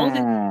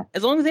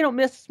 As long as they don't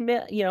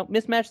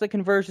mismatch the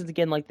conversions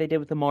again, like they did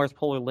with the Mars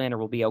Polar Lander,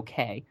 will be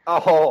okay.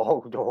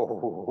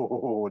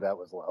 Oh, that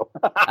was low.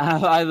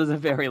 I was a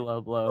very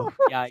low blow.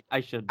 Yeah,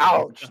 I should.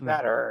 Ouch,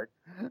 that hurt.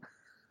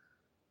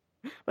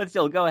 But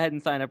still, go ahead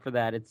and sign up for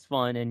that. It's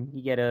fun, and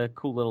you get a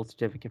cool little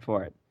certificate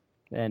for it.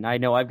 And I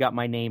know I've got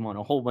my name on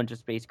a whole bunch of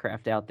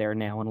spacecraft out there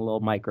now on a little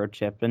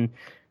microchip, and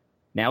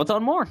now it's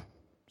on more.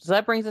 So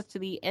that brings us to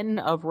the end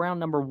of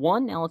round number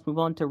 1. Now let's move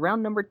on to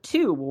round number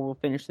 2, where we'll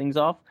finish things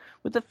off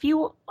with a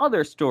few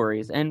other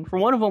stories. And for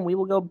one of them, we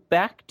will go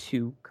back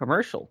to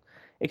commercial.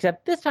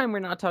 Except this time we're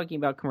not talking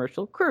about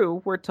commercial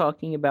crew, we're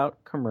talking about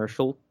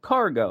commercial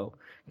cargo.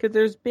 Because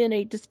there's been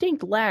a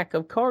distinct lack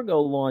of cargo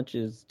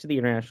launches to the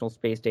International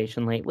Space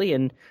Station lately,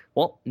 and,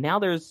 well, now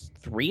there's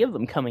 3 of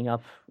them coming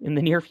up in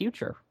the near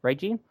future. Right,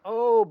 Gene?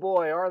 Oh,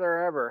 boy, are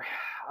there ever.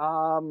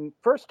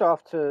 First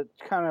off, to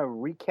kind of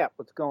recap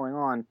what's going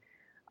on,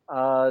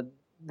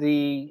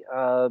 the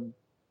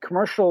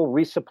commercial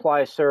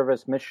resupply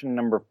service mission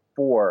number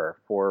 4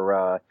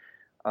 for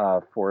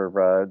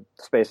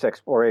space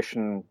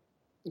exploration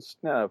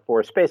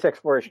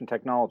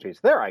technologies.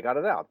 There, I got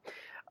it out.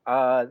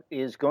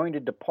 Is going to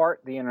depart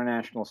the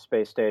International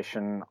Space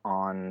Station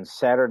on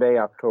Saturday,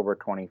 October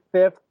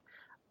 25th.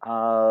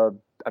 I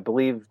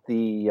believe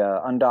the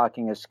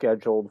undocking is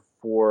scheduled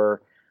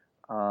for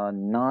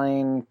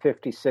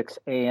 9:56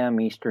 a.m.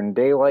 Eastern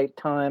Daylight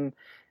Time.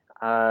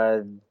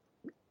 I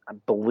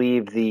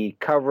believe the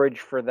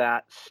coverage for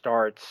that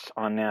starts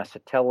on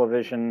NASA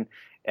television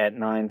at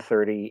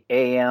 9:30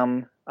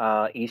 a.m.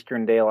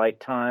 Eastern Daylight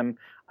Time.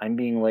 I'm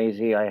being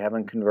lazy. I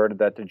haven't converted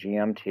that to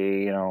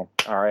GMT. All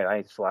right,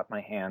 I slapped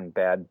my hand.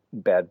 Bad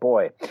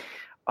boy.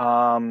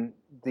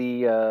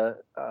 The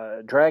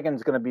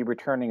Dragon's going to be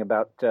returning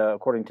about,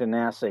 according to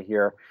NASA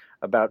here,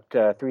 about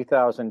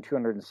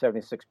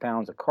 3,276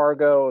 pounds of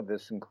cargo.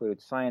 This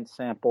includes science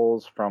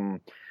samples from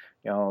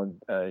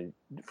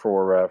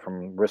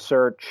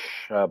research,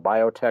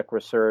 biotech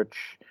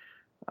research,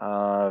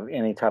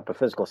 any type of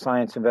physical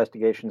science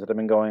investigations that have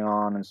been going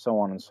on, and so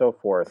on and so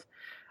forth.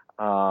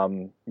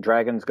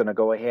 Dragon's going to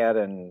go ahead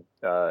and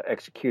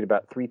execute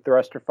about 3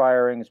 thruster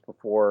firings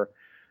before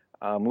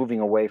moving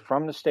away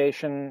from the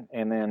station,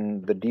 and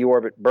then the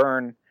deorbit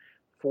burn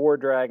for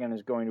Dragon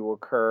is going to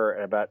occur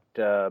at about,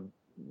 I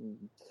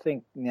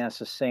think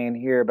NASA's saying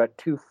here, about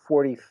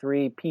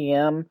 2:43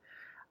 p.m.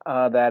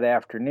 That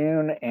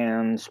afternoon,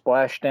 and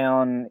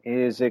splashdown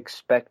is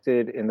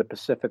expected in the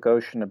Pacific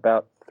Ocean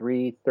about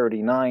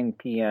 3:39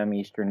 p.m.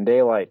 Eastern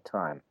Daylight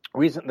Time.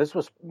 Reason this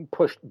was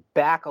pushed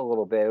back a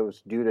little bit, it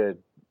was due to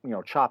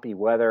choppy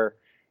weather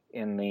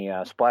in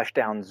the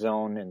splashdown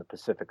zone in the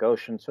Pacific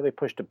Ocean, so they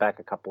pushed it back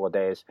a couple of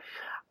days.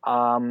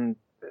 The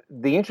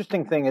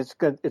interesting thing is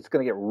it's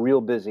going to get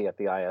real busy at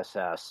the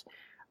ISS.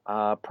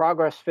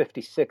 Progress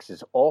 56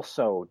 is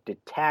also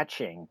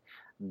detaching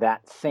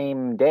that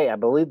same day. I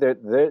believe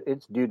that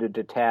it's due to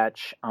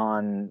detach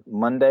on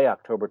Monday,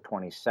 October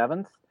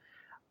 27th.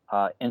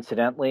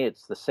 Incidentally,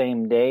 it's the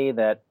same day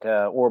that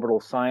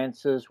Orbital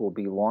Sciences will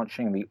be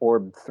launching the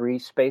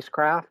Orb-3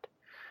 spacecraft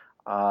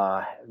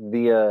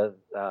via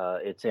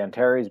its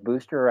Antares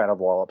booster out of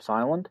Wallops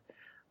Island.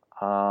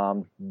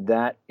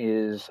 That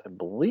is, I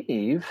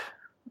believe,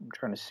 I'm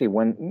trying to see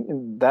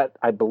when that,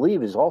 I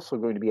believe, is also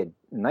going to be a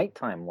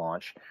nighttime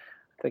launch.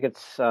 I think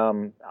it's,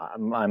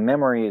 my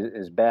memory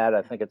is bad.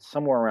 I think it's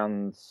somewhere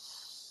around,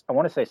 I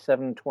want to say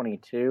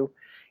 7:22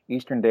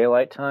 Eastern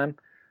Daylight Time.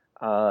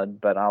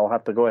 But I'll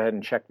have to go ahead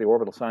and check the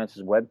Orbital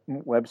Sciences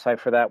website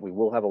for that. We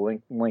will have a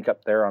link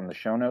up there on the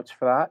show notes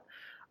for that.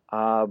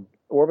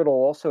 Orbital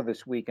also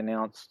this week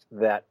announced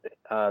that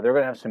they're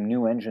going to have some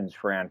new engines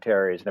for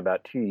Antares in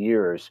about 2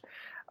 years.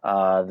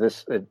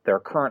 They're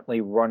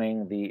currently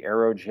running the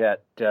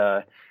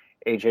Aerojet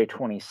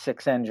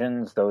AJ-26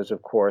 engines. Those,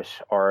 of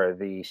course, are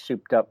the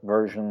souped-up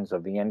versions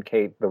of the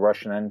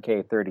Russian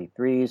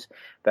NK-33s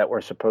that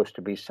were supposed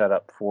to be set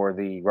up for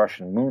the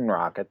Russian moon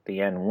rocket,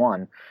 the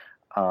N-1.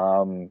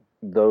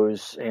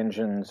 Those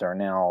engines are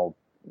now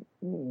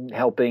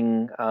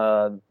helping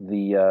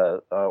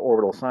the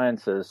Orbital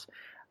Sciences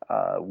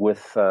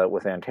with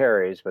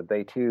Antares, but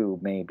they too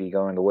may be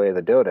going the way of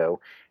the dodo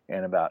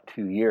in about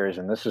 2 years.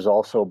 And this is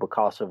also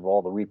because of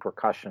all the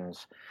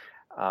repercussions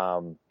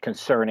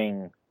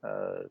concerning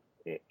the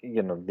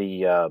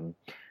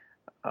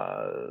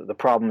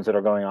problems that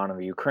are going on in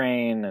the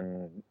Ukraine,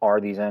 and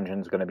are these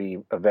engines going to be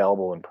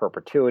available in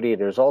perpetuity?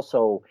 There's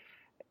also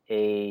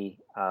a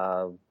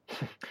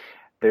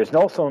sort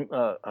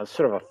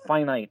of a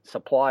finite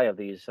supply of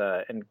these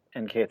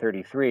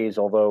NK-33s,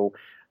 although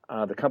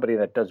the company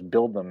that does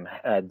build them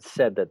had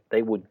said that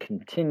they would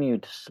continue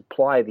to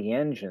supply the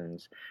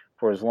engines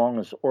for as long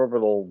as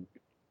Orbital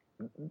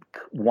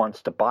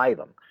wants to buy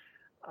them.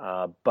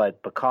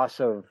 But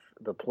because of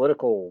the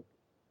political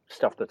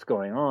stuff that's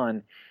going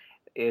on,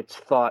 it's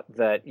thought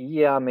that,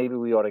 yeah, maybe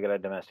we ought to get a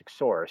domestic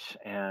source.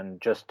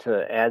 And just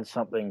to add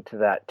something to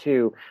that,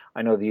 too,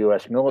 I know the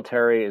U.S.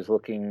 military is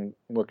looking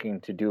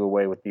to do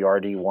away with the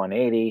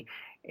RD-180,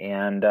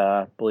 and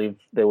I believe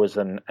there was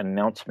an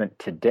announcement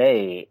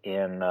today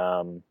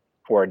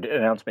or an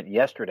announcement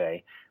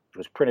yesterday, which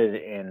was printed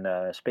in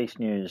Space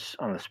News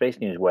on the Space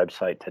News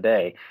website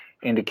today,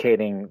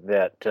 indicating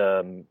that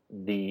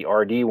the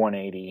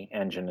RD-180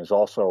 engine is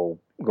also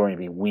going to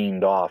be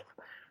weaned off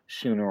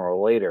sooner or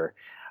later.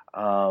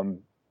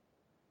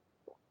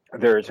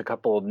 There's a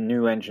couple of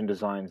new engine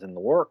designs in the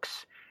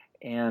works,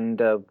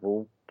 and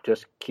we'll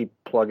just keep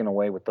plugging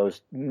away with those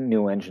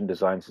new engine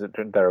designs that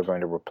are going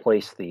to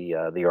replace the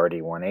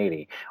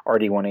RD-180.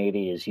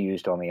 RD-180 is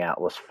used on the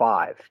Atlas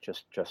V,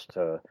 just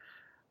to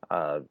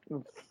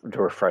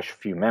refresh a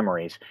few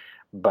memories.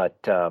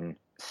 But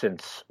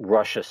since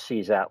Russia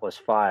sees Atlas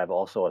V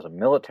also as a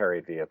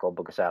military vehicle,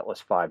 because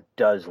Atlas V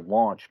does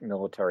launch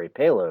military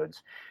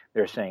payloads,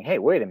 they're saying, hey,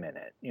 wait a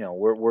minute,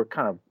 we're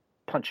kind of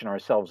punching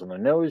ourselves in the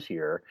nose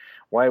here.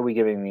 Why are we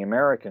giving the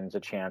Americans a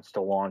chance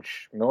to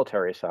launch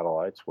military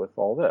satellites with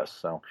all this?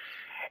 So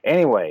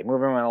anyway,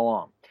 moving right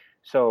along.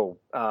 So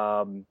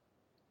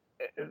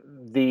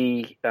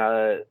the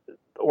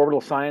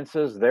Orbital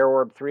Sciences, their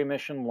Orb 3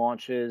 mission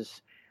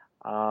launches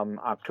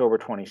October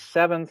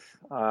 27th.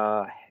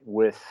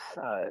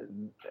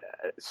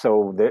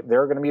 So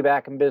they're going to be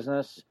back in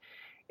business.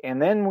 And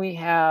then we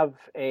have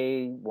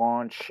a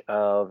launch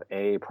of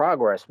a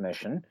Progress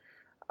mission,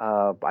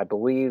 I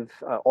believe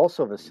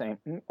also in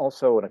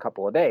a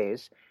couple of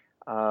days.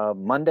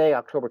 Monday,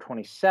 October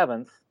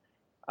 27th,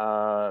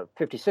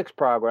 56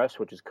 Progress,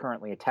 which is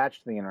currently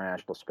attached to the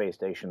International Space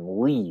Station,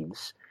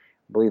 leaves.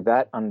 I believe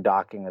that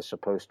undocking is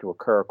supposed to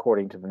occur,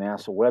 according to the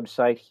NASA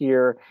website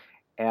here,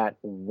 at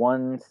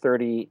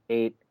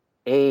 1:38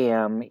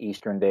 a.m.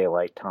 Eastern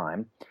Daylight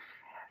Time.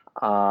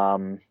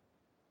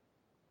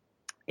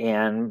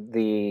 And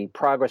the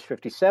Progress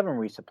 57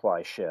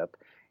 resupply ship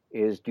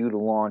is due to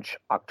launch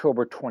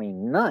October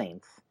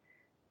 29th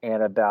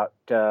at about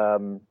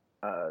 3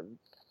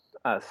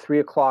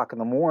 o'clock in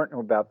the morning, or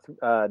about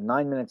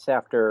 9 minutes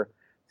after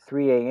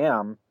 3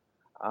 a.m.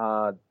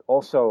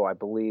 Also, I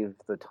believe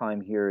the time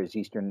here is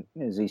Eastern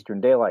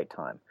Daylight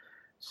Time.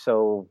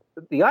 So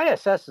the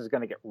ISS is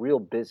going to get real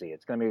busy.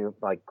 It's going to be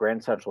like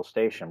Grand Central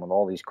Station with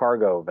all these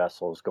cargo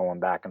vessels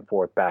going back and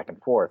forth,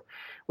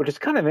 which is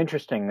kind of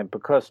interesting,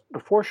 because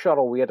before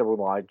Shuttle, we had to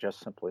rely just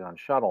simply on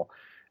Shuttle.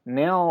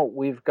 Now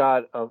we've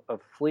got a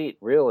fleet,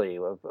 really,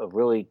 of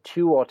really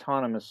two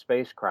autonomous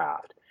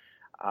spacecraft,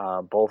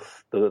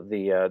 both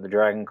the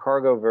Dragon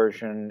cargo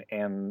version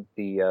and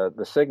the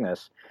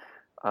Cygnus,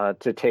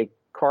 to take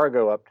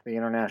cargo up to the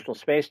International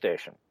Space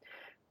Station.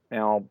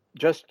 Now,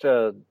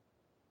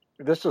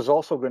 this is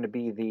also going to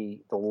be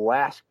the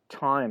last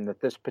time that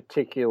this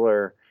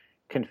particular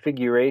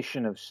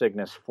configuration of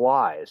Cygnus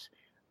flies.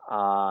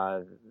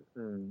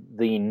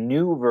 The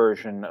new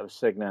version of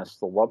Cygnus,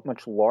 the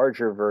much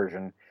larger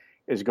version,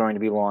 is going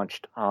to be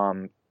launched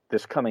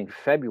this coming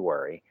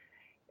February,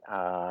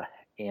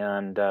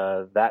 and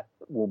that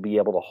will be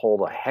able to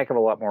hold a heck of a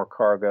lot more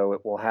cargo.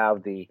 It will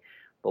have the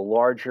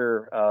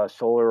larger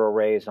solar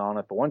arrays on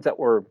it, the ones that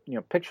were,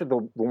 picture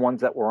the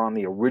ones that were on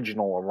the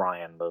original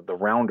Orion, the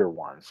rounder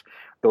ones.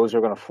 Those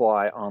are going to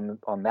fly on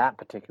that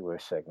particular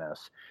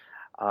Cygnus.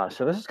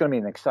 So this is going to be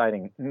an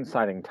exciting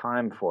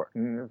time for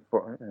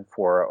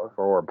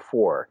Orb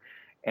 4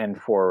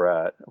 and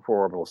for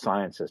Orbital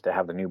Sciences to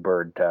have the new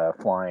bird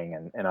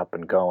flying and up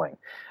and going.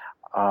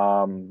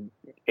 And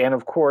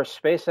of course,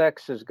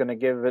 SpaceX is going to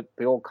give it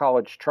the old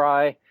college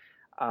try.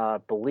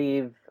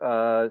 Believe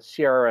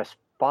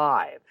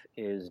CRS-5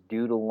 is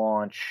due to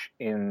launch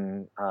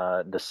in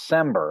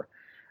December.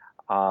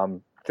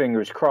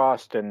 Fingers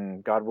crossed,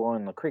 and God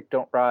willing, the creek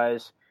don't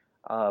rise.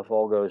 If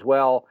all goes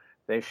well,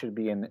 they should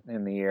be in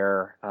the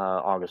air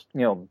August.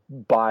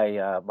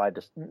 By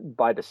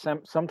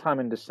December, sometime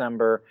in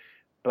December.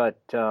 But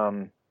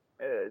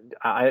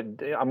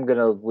I'm going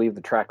to leave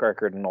the track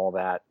record and all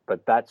that,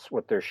 but that's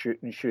what they're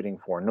shooting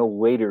for, no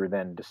later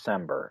than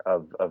December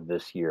of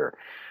this year.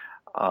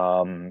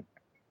 Whether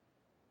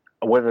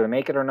they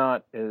make it or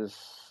not is,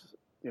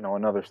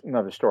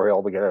 another story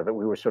altogether that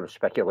we were sort of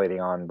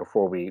speculating on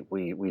before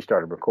we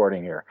started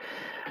recording here.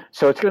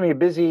 So it's going to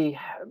be a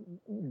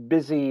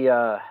busy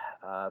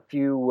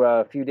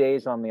few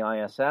days on the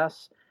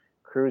ISS.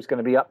 Crew's going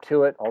to be up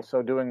to it,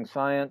 also doing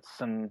science,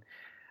 and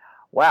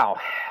wow,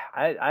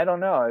 I don't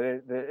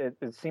know.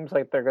 It seems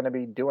like they're going to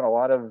be doing a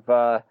lot of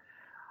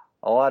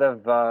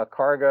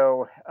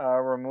cargo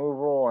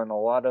removal and a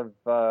lot of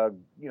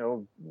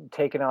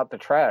taking out the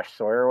trash.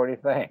 Sawyer, what do you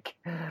think?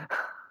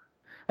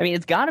 I mean,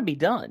 it's got to be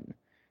done.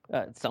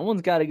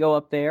 Someone's got to go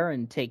up there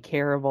and take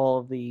care of all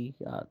of the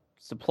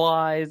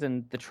supplies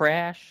and the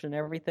trash and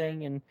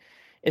everything, and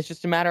it's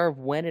just a matter of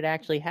when it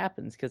actually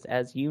happens, because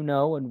as you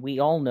know, and we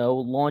all know,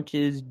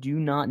 launches do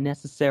not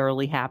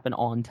necessarily happen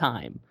on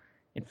time.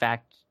 In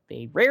fact,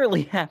 they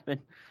rarely happen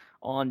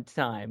on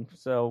time.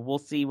 So we'll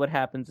see what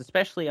happens.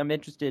 Especially, I'm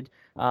interested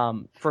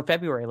for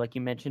February, like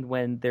you mentioned,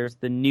 when there's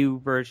the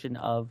new version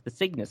of the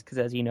Cygnus, because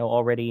as you know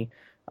already,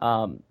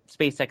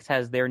 SpaceX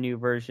has their new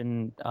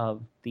version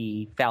of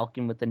the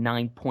Falcon with the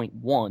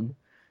 9.1.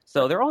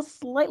 So they're all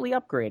slightly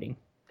upgrading.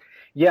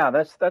 Yeah,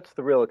 that's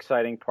the real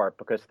exciting part,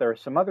 because there are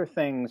some other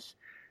things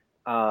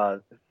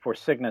for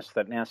Cygnus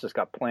that NASA's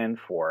got planned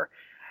for.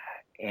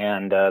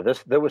 And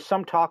there was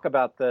some talk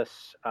about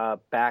this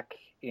back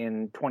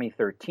in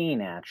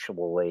 2013,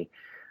 actually,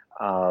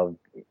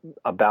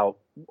 about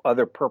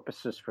other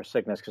purposes for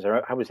Cygnus,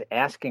 because I was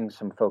asking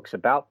some folks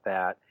about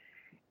that,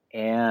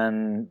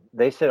 and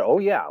they said, oh,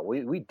 yeah,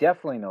 we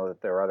definitely know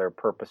that there are other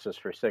purposes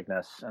for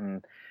Cygnus.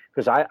 And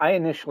because I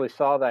initially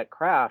saw that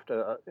craft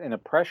in a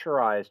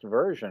pressurized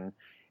version,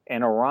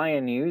 and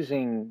Orion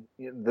using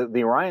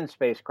the Orion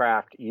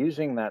spacecraft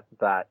using that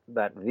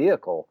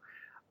vehicle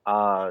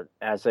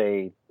as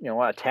a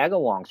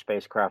tag-along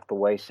spacecraft, the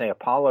way, say,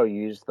 Apollo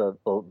used the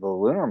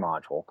lunar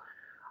module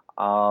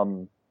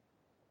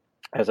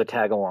as a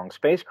tag-along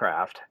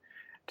spacecraft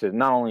to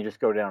not only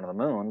just go down to the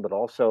moon, but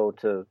also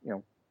to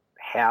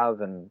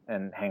have and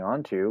hang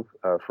on to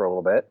for a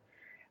little bit.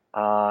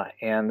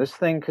 And this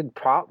thing could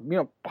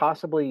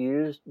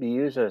possibly be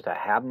used as a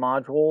HAB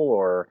module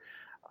or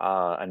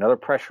another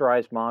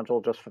pressurized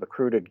module just for the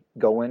crew to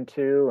go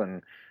into,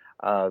 and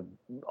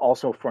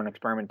also for an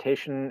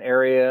experimentation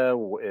area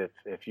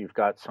if you've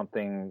got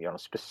something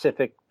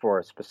specific for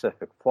a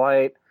specific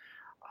flight.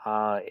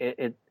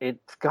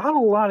 It's got a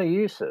lot of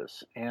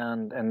uses,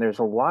 and there's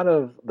a lot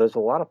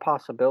of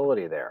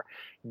possibility there.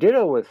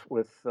 Ditto with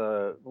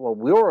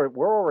we're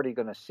already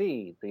going to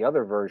see the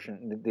other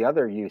version, the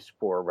other use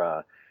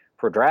for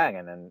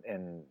Dragon,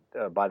 and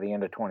by the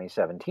end of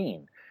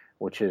 2017,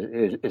 which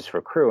is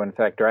for Crew. In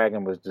fact,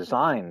 Dragon was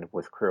designed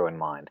with Crew in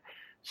mind.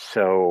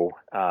 So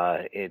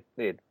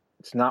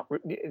it's not.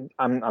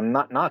 I'm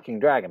not knocking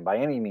Dragon by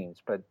any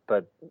means, but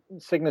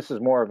Cygnus is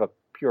more of a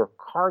pure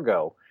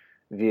cargo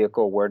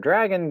vehicle, where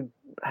Dragon,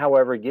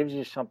 however, gives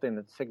you something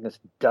that Cygnus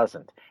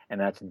doesn't, and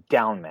that's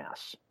down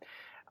mass.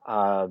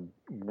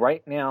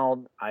 Right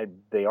now,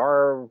 they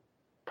are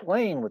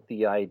playing with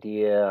the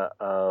idea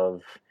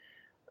of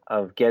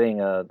getting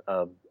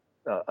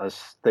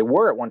they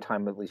were at one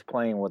time at least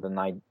playing with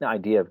an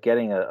idea of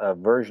getting a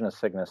version of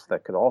Cygnus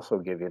that could also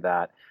give you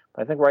that.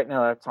 But I think right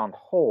now that's on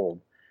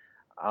hold.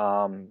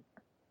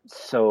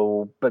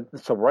 So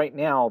right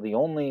now, the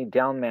only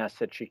down mass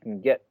that you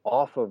can get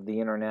off of the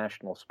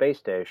International Space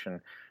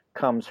Station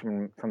comes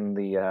from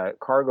the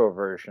cargo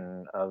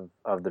version of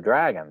the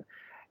Dragon,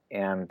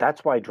 and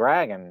that's why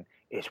Dragon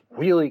is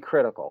really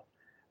critical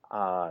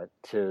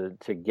to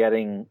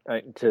getting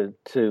to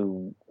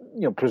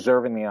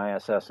preserving the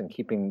ISS and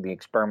keeping the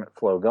experiment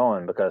flow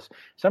going, because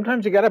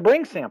sometimes you got to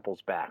bring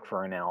samples back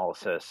for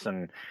analysis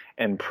and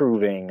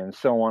proving and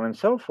so on and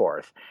so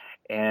forth.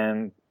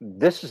 And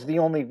this is the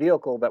only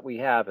vehicle that we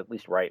have, at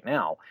least right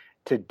now,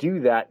 to do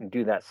that and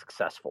do that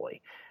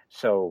successfully.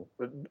 So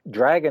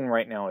Dragon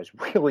right now is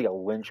really a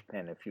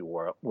linchpin, if you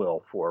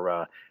will,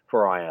 for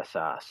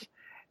ISS.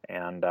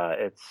 And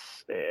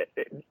it's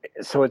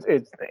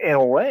in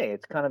a way,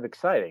 it's kind of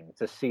exciting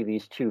to see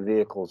these two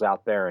vehicles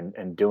out there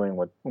and doing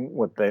what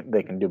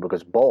they can do,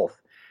 because both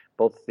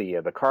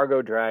the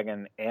Cargo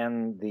Dragon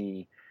and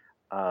the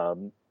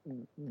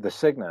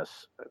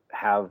Cygnus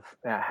have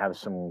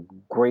some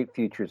great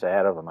futures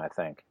ahead of them, I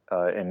think,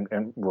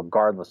 and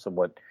regardless of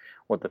what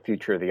the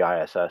future of the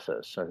ISS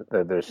is. So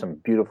there's some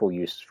beautiful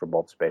uses for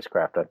both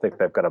spacecraft. I think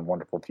they've got a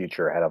wonderful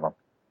future ahead of them.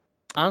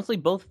 Honestly,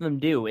 both of them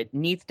do. It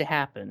needs to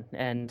happen.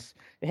 And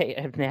hey,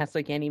 if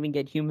NASA can't even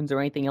get humans or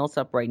anything else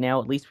up right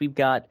now, at least we've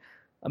got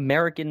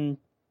American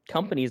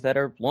companies that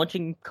are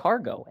launching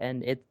cargo,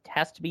 and it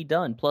has to be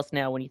done. Plus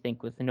now, when you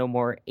think with no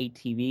more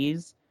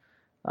ATVs,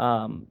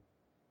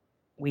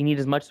 we need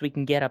as much as we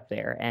can get up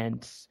there.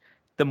 And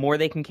the more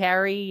they can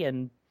carry,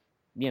 and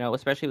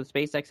especially with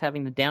SpaceX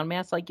having the down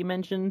mass, like you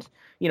mentioned,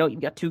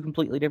 you've got two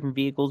completely different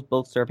vehicles,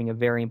 both serving a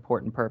very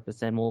important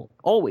purpose, and we'll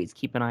always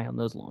keep an eye on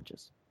those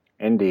launches.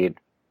 Indeed.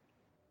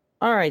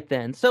 All right,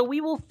 then. So we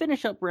will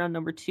finish up round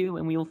number 2,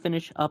 and we will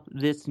finish up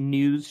this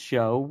news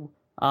show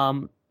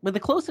with a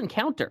close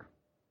encounter.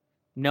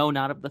 No,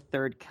 not of the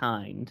third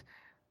kind,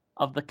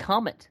 of the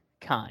comet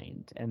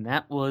kind. And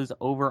that was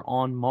over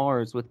on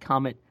Mars with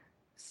Comet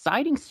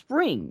Siding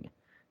Spring,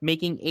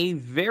 making a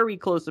very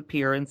close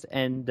appearance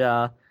and,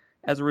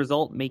 as a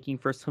result, making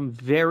for some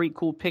very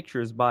cool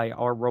pictures by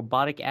our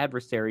robotic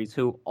adversaries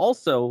who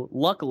also,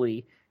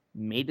 luckily,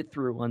 made it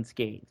through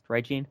unscathed.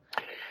 Right, Gene?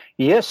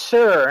 Yes,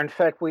 sir. In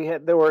fact,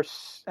 there were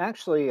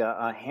actually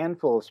a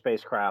handful of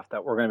spacecraft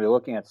that we're going to be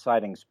looking at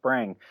Siding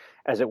Spring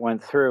as it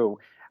went through.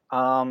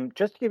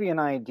 Just to give you an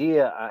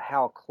idea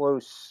how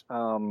close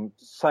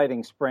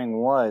Siding Spring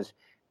was,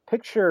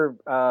 picture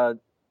an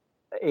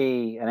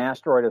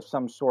asteroid of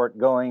some sort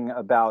going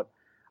about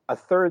a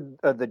third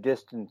of the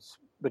distance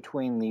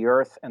between the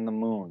Earth and the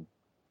Moon.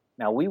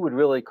 Now, we would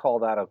really call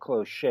that a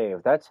close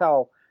shave. That's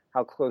how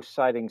close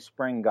Siding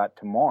Spring got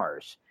to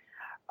Mars.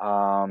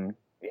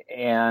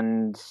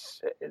 And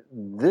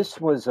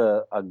this was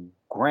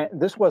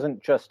this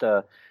wasn't just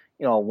a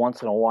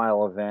once in a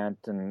while event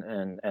and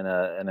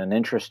an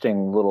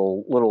interesting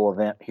little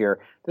event here.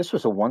 This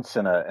was a once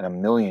in a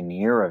million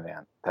year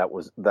event that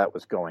was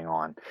going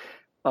on.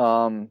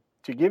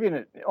 To give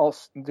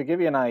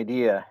you an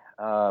idea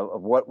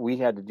of what we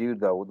had to do,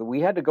 though,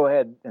 we had to go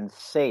ahead and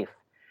safe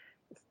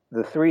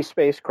the 3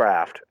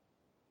 spacecraft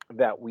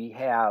that we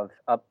have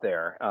up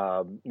there.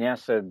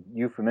 NASA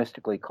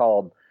euphemistically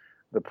called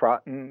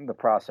the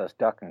process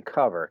duck and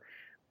cover,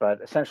 but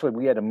essentially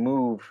we had to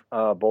move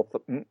both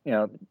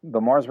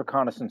the Mars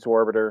Reconnaissance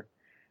Orbiter,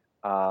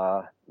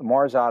 the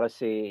Mars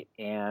Odyssey,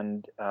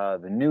 and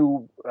the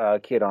new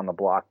kid on the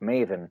block,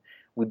 Maven.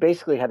 We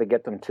basically had to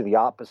get them to the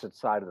opposite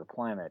side of the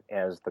planet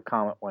as the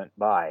comet went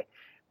by.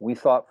 We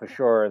thought for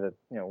sure that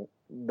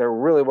there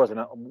really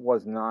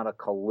was not a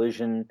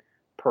collision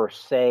per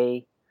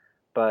se,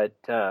 but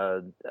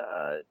the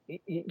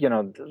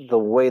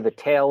way the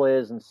tail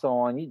is and so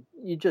on,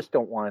 you just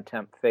don't want to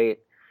tempt fate.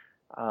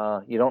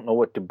 You don't know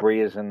what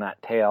debris is in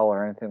that tail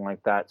or anything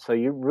like that, so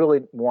you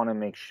really want to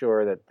make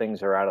sure that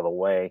things are out of the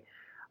way.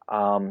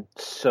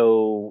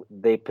 So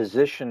they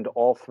positioned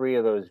all 3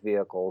 of those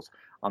vehicles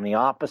on the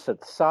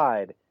opposite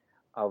side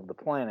of the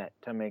planet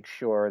to make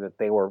sure that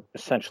they were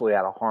essentially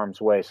out of harm's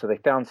way. So they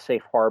found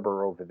safe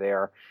harbor over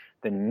there.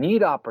 The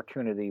neat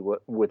opportunity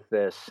with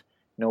this,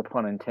 no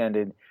pun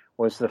intended,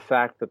 was the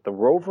fact that the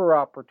rover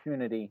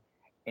Opportunity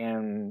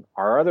and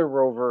our other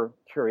rover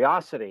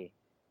Curiosity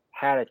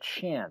had a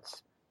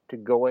chance to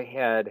go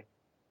ahead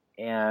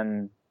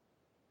and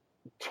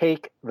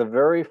take the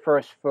very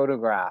first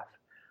photograph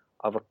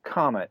of a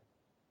comet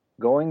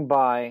going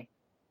by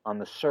on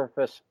the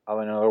surface of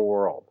another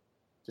world.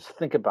 Just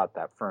think about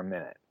that for a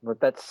minute. Let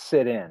that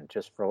sit in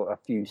just for a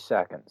few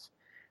seconds.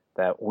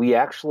 That we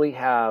actually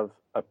have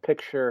a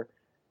picture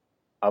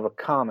of a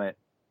comet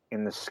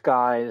in the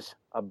skies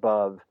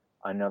above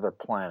another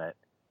planet,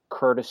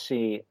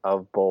 courtesy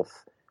of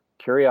both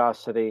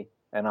Curiosity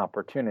and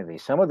Opportunity.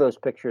 Some of those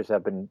pictures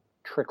have been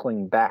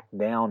trickling back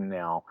down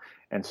now,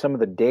 and some of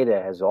the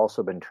data has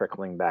also been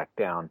trickling back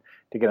down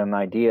to get an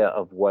idea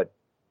of what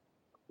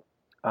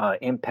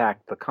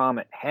impact the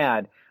comet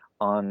had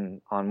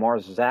on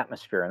Mars's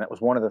atmosphere. And that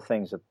was one of the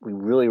things that we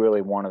really,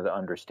 really wanted to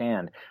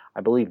understand.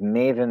 I believe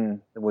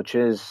Maven, which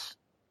is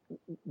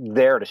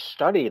there to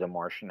study the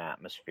Martian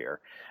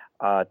atmosphere,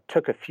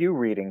 took a few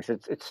readings.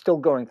 It's still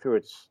going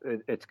through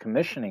its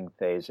commissioning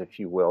phase, if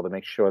you will, to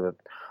make sure that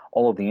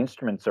all of the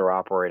instruments are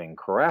operating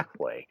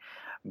correctly.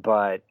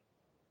 But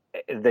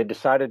they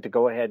decided to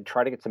go ahead and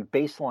try to get some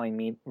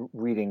baseline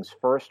readings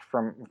first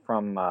from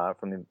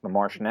the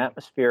Martian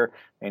atmosphere.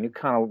 They knew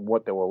kind of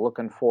what they were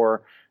looking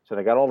for, so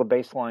they got all the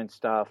baseline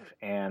stuff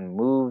and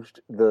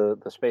moved the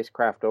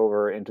spacecraft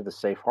over into the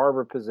safe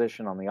harbor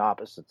position on the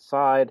opposite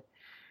side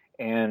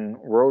and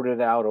rode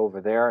it out over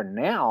there.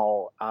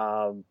 Now,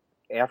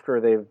 after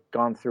they've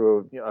gone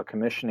through a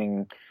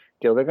commissioning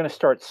deal, they're going to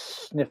start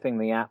sniffing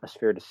the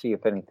atmosphere to see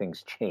if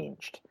anything's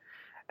changed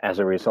as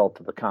a result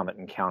of the comet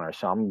encounter.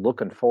 So I'm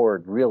looking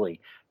forward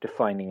really to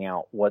finding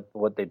out what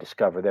they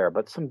discover there.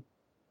 But some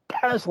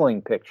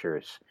dazzling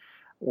pictures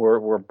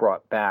were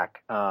brought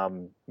back,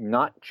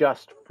 not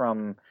just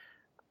from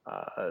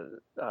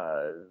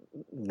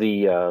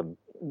the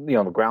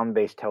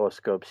ground-based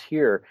telescopes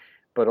here,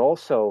 but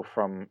also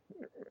from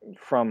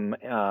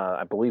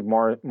I believe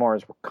Mars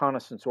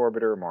Reconnaissance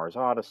Orbiter, Mars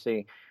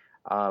Odyssey.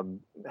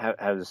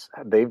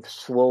 They've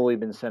slowly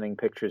been sending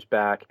pictures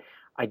back.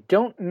 I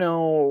don't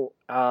know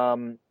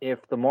if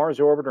the Mars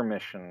Orbiter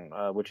mission,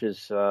 which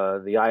is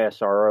the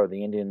ISRO,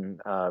 the Indian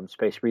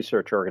Space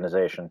Research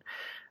Organization,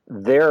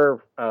 their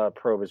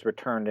probe has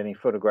returned any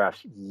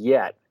photographs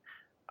yet.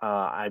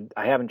 I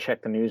haven't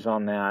checked the news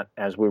on that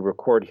as we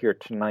record here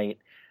tonight.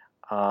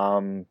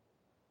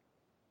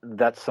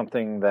 That's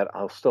something that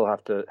I'll still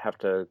have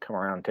to come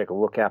around and take a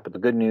look at. But the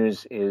good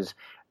news is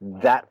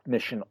that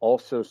mission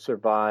also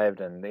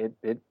survived, and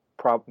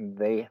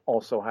they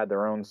also had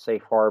their own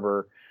safe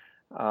harbor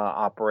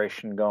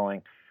operation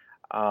going.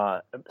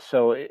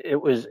 So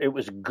it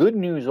was good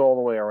news all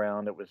the way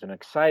around. It was an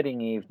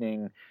exciting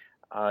evening.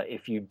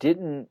 If you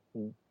didn't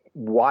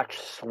watch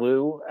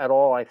SLU at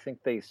all, I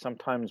think they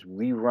sometimes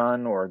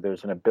rerun, or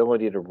there's an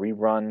ability to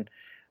rerun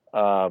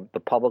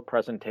the public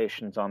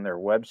presentations on their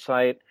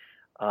website.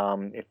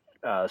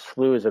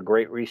 SLU is a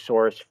great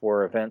resource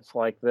for events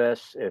like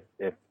this.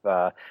 If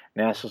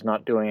NASA's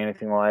not doing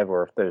anything live,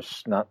 or if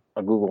there's not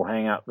a Google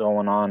Hangout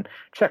going on,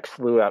 check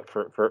SLU out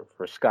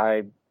for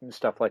Sky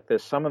stuff like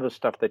this. Some of the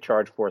stuff they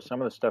charge for,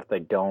 some of the stuff they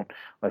don't,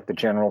 like the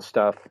general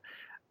stuff.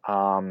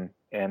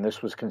 And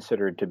this was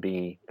considered to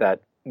be that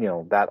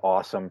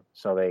awesome.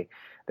 So they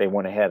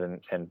went ahead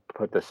and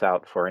put this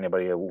out for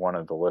anybody who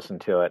wanted to listen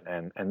to it.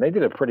 And they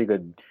did a pretty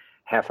good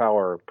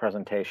half-hour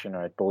presentation,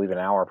 or I believe an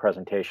hour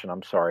presentation,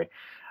 I'm sorry,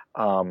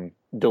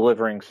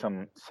 delivering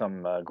some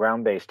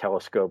ground-based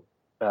telescope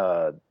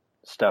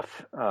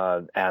stuff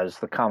as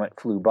the comet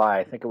flew by.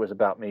 I think it was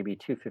about maybe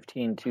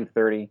 2:15,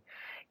 2:30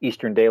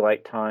 Eastern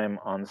Daylight Time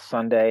on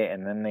Sunday,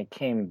 and then they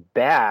came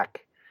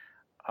back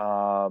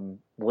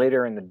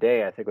later in the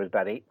day. I think it was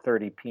about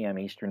 8:30 p.m.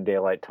 Eastern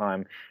Daylight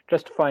Time,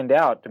 just to find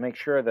out, to make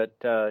sure that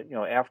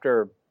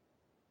after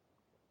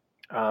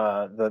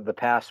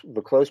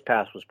the closed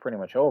pass was pretty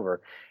much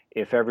over,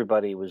 if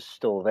everybody was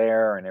still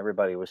there and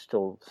everybody was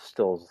still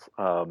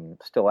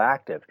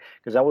active,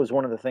 because that was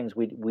one of the things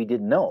we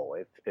didn't know,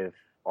 if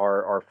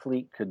our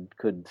fleet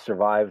could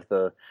survive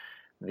the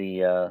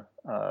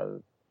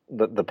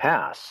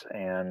pass.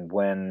 And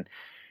when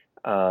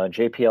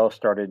JPL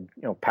started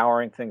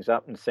powering things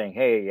up and saying,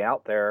 "Hey, you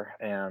out there?"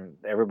 and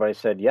everybody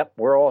said, "Yep,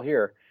 we're all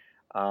here,"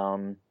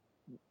 the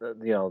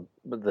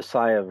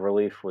sigh of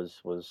relief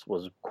was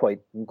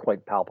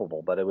quite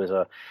palpable. But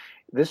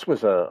this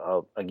was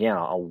again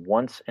a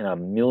once in a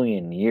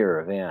million year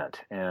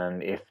event.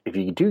 And if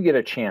you do get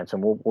a chance,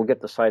 and we'll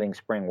get the Sighting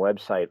Spring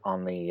website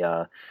on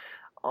the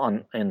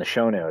in the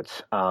show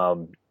notes,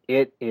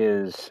 it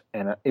was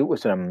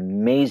an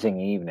amazing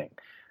evening,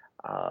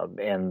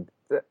 and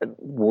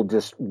we'll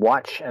just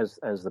watch as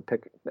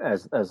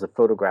the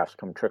photographs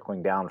come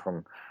trickling down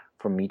from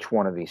each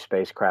one of these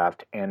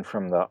spacecraft, and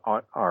from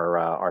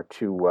our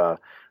two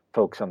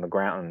folks on the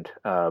ground,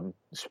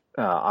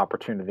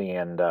 Opportunity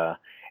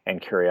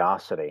and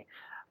Curiosity,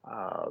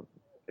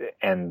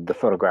 and the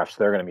photographs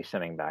they're going to be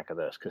sending back of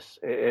this, because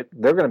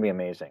they're going to be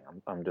amazing.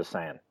 I'm just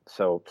saying.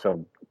 So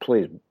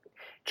please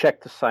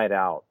check the site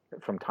out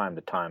from time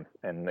to time,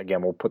 and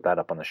again, we'll put that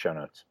up on the show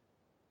notes.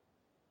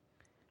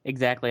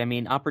 Exactly. I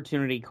mean,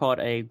 Opportunity caught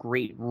a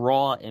great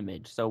raw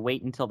image, so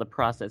wait until the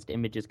processed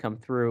images come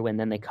through and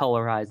then they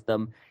colorize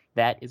them.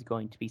 That is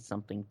going to be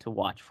something to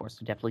watch for,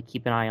 so definitely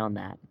keep an eye on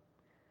that.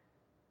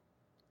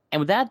 And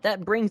with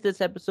that brings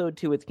this episode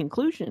to its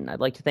conclusion.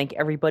 I'd like to thank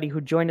everybody who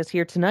joined us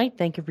here tonight.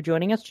 Thank you for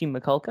joining us, Gene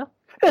Mikulka.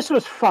 This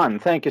was fun.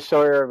 Thank you,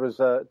 Sawyer.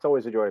 It's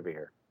always a joy to be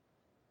here.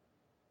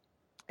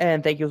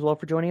 And thank you as well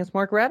for joining us,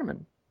 Mark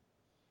Radiman.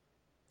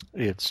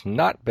 It's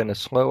not been a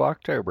slow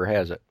October,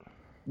 has it?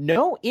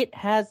 No, it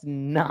has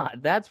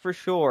not. That's for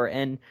sure.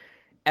 And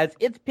as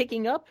it's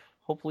picking up,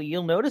 hopefully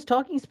you'll notice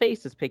Talking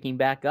Space is picking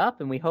back up,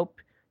 and we hope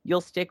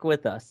you'll stick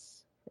with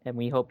us. And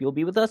we hope you'll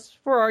be with us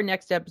for our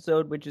next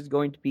episode, which is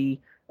going to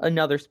be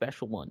another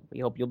special one. We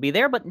hope you'll be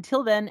there. But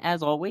until then,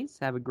 as always,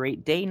 have a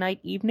great day, night,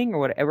 evening, or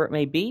whatever it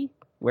may be,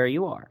 where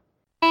you are.